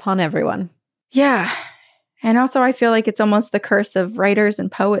upon everyone. Yeah. And also I feel like it's almost the curse of writers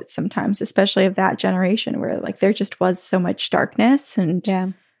and poets sometimes, especially of that generation where like there just was so much darkness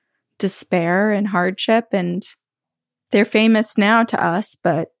and despair and hardship. And they're famous now to us,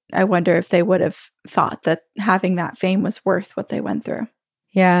 but I wonder if they would have thought that having that fame was worth what they went through.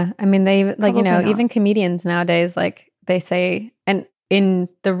 Yeah. I mean, they like, Probably not. even comedians nowadays, like they say, and in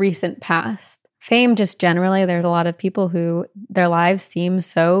the recent past, fame just generally, there's a lot of people who their lives seem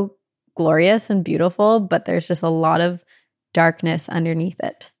so glorious and beautiful, but there's just a lot of darkness underneath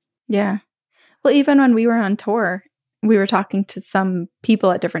it. Yeah. Well, even when we were on tour, we were talking to some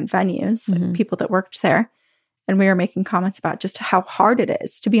people at different venues, like people that worked there, and we were making comments about just how hard it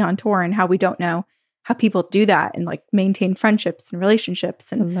is to be on tour and how we don't know how people do that and like maintain friendships and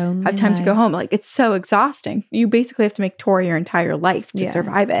relationships and have time to go home. Like it's so exhausting. You basically have to make tour your entire life to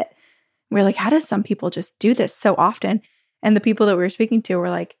survive it. We're like, how do some people just do this so often? And the people that we were speaking to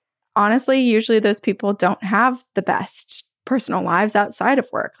were like, honestly, usually those people don't have the best personal lives outside of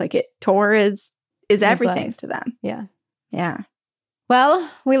work. Like tour is everything life to them. Yeah. Yeah. Well,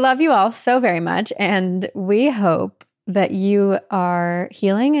 we love you all so very much. And we hope that you are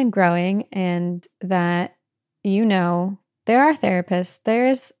healing and growing and that, there are therapists,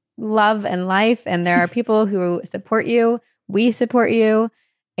 there's love and life, and there are people who support you. We support you.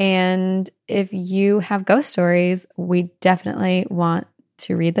 And if you have ghost stories, we definitely want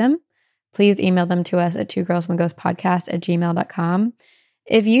to read them. Please email them to us at twogirlsoneghostpodcast@gmail.com.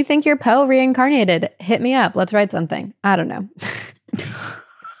 If you think you're Poe reincarnated, hit me up. Let's write something. I don't know.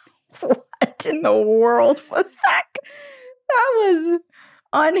 What in the world was that? That was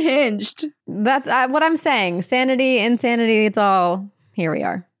unhinged. That's what I'm saying. Sanity, insanity, it's all, here we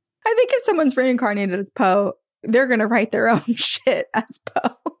are. I think if someone's reincarnated as Poe, they're going to write their own shit as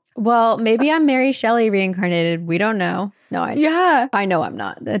Poe. Well, maybe I'm Mary Shelley reincarnated. We don't know. No, I know I'm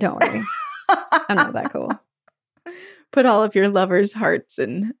not. Don't worry. I'm not that cool. Put all of your lovers' hearts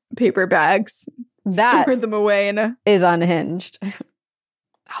in paper bags. Store them away is unhinged.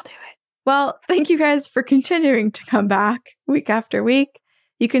 I'll do it. Well, thank you guys for continuing to come back week after week.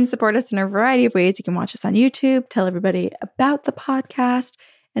 You can support us in a variety of ways. You can watch us on YouTube, tell everybody about the podcast.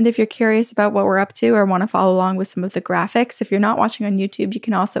 And if you're curious about what we're up to or want to follow along with some of the graphics, if you're not watching on YouTube, you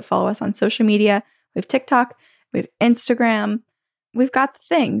can also follow us on social media. We have TikTok, we have Instagram, we've got the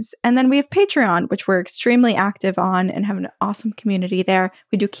things. And then we have Patreon, which we're extremely active on and have an awesome community there.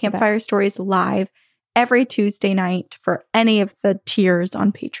 We do campfire stories live every Tuesday night for any of the tiers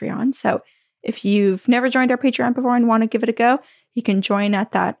on Patreon. So if you've never joined our Patreon before and want to give it a go, you can join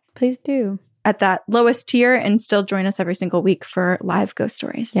at that. Please do. At that lowest tier and still join us every single week for live ghost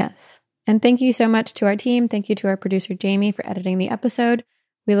stories. Yes. And thank you so much to our team. Thank you to our producer, Jamie, for editing the episode.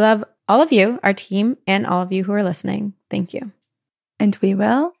 We love all of you, our team, and all of you who are listening. Thank you. And we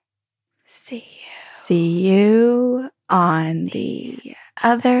will see you on the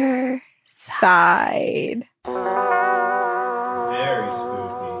other side.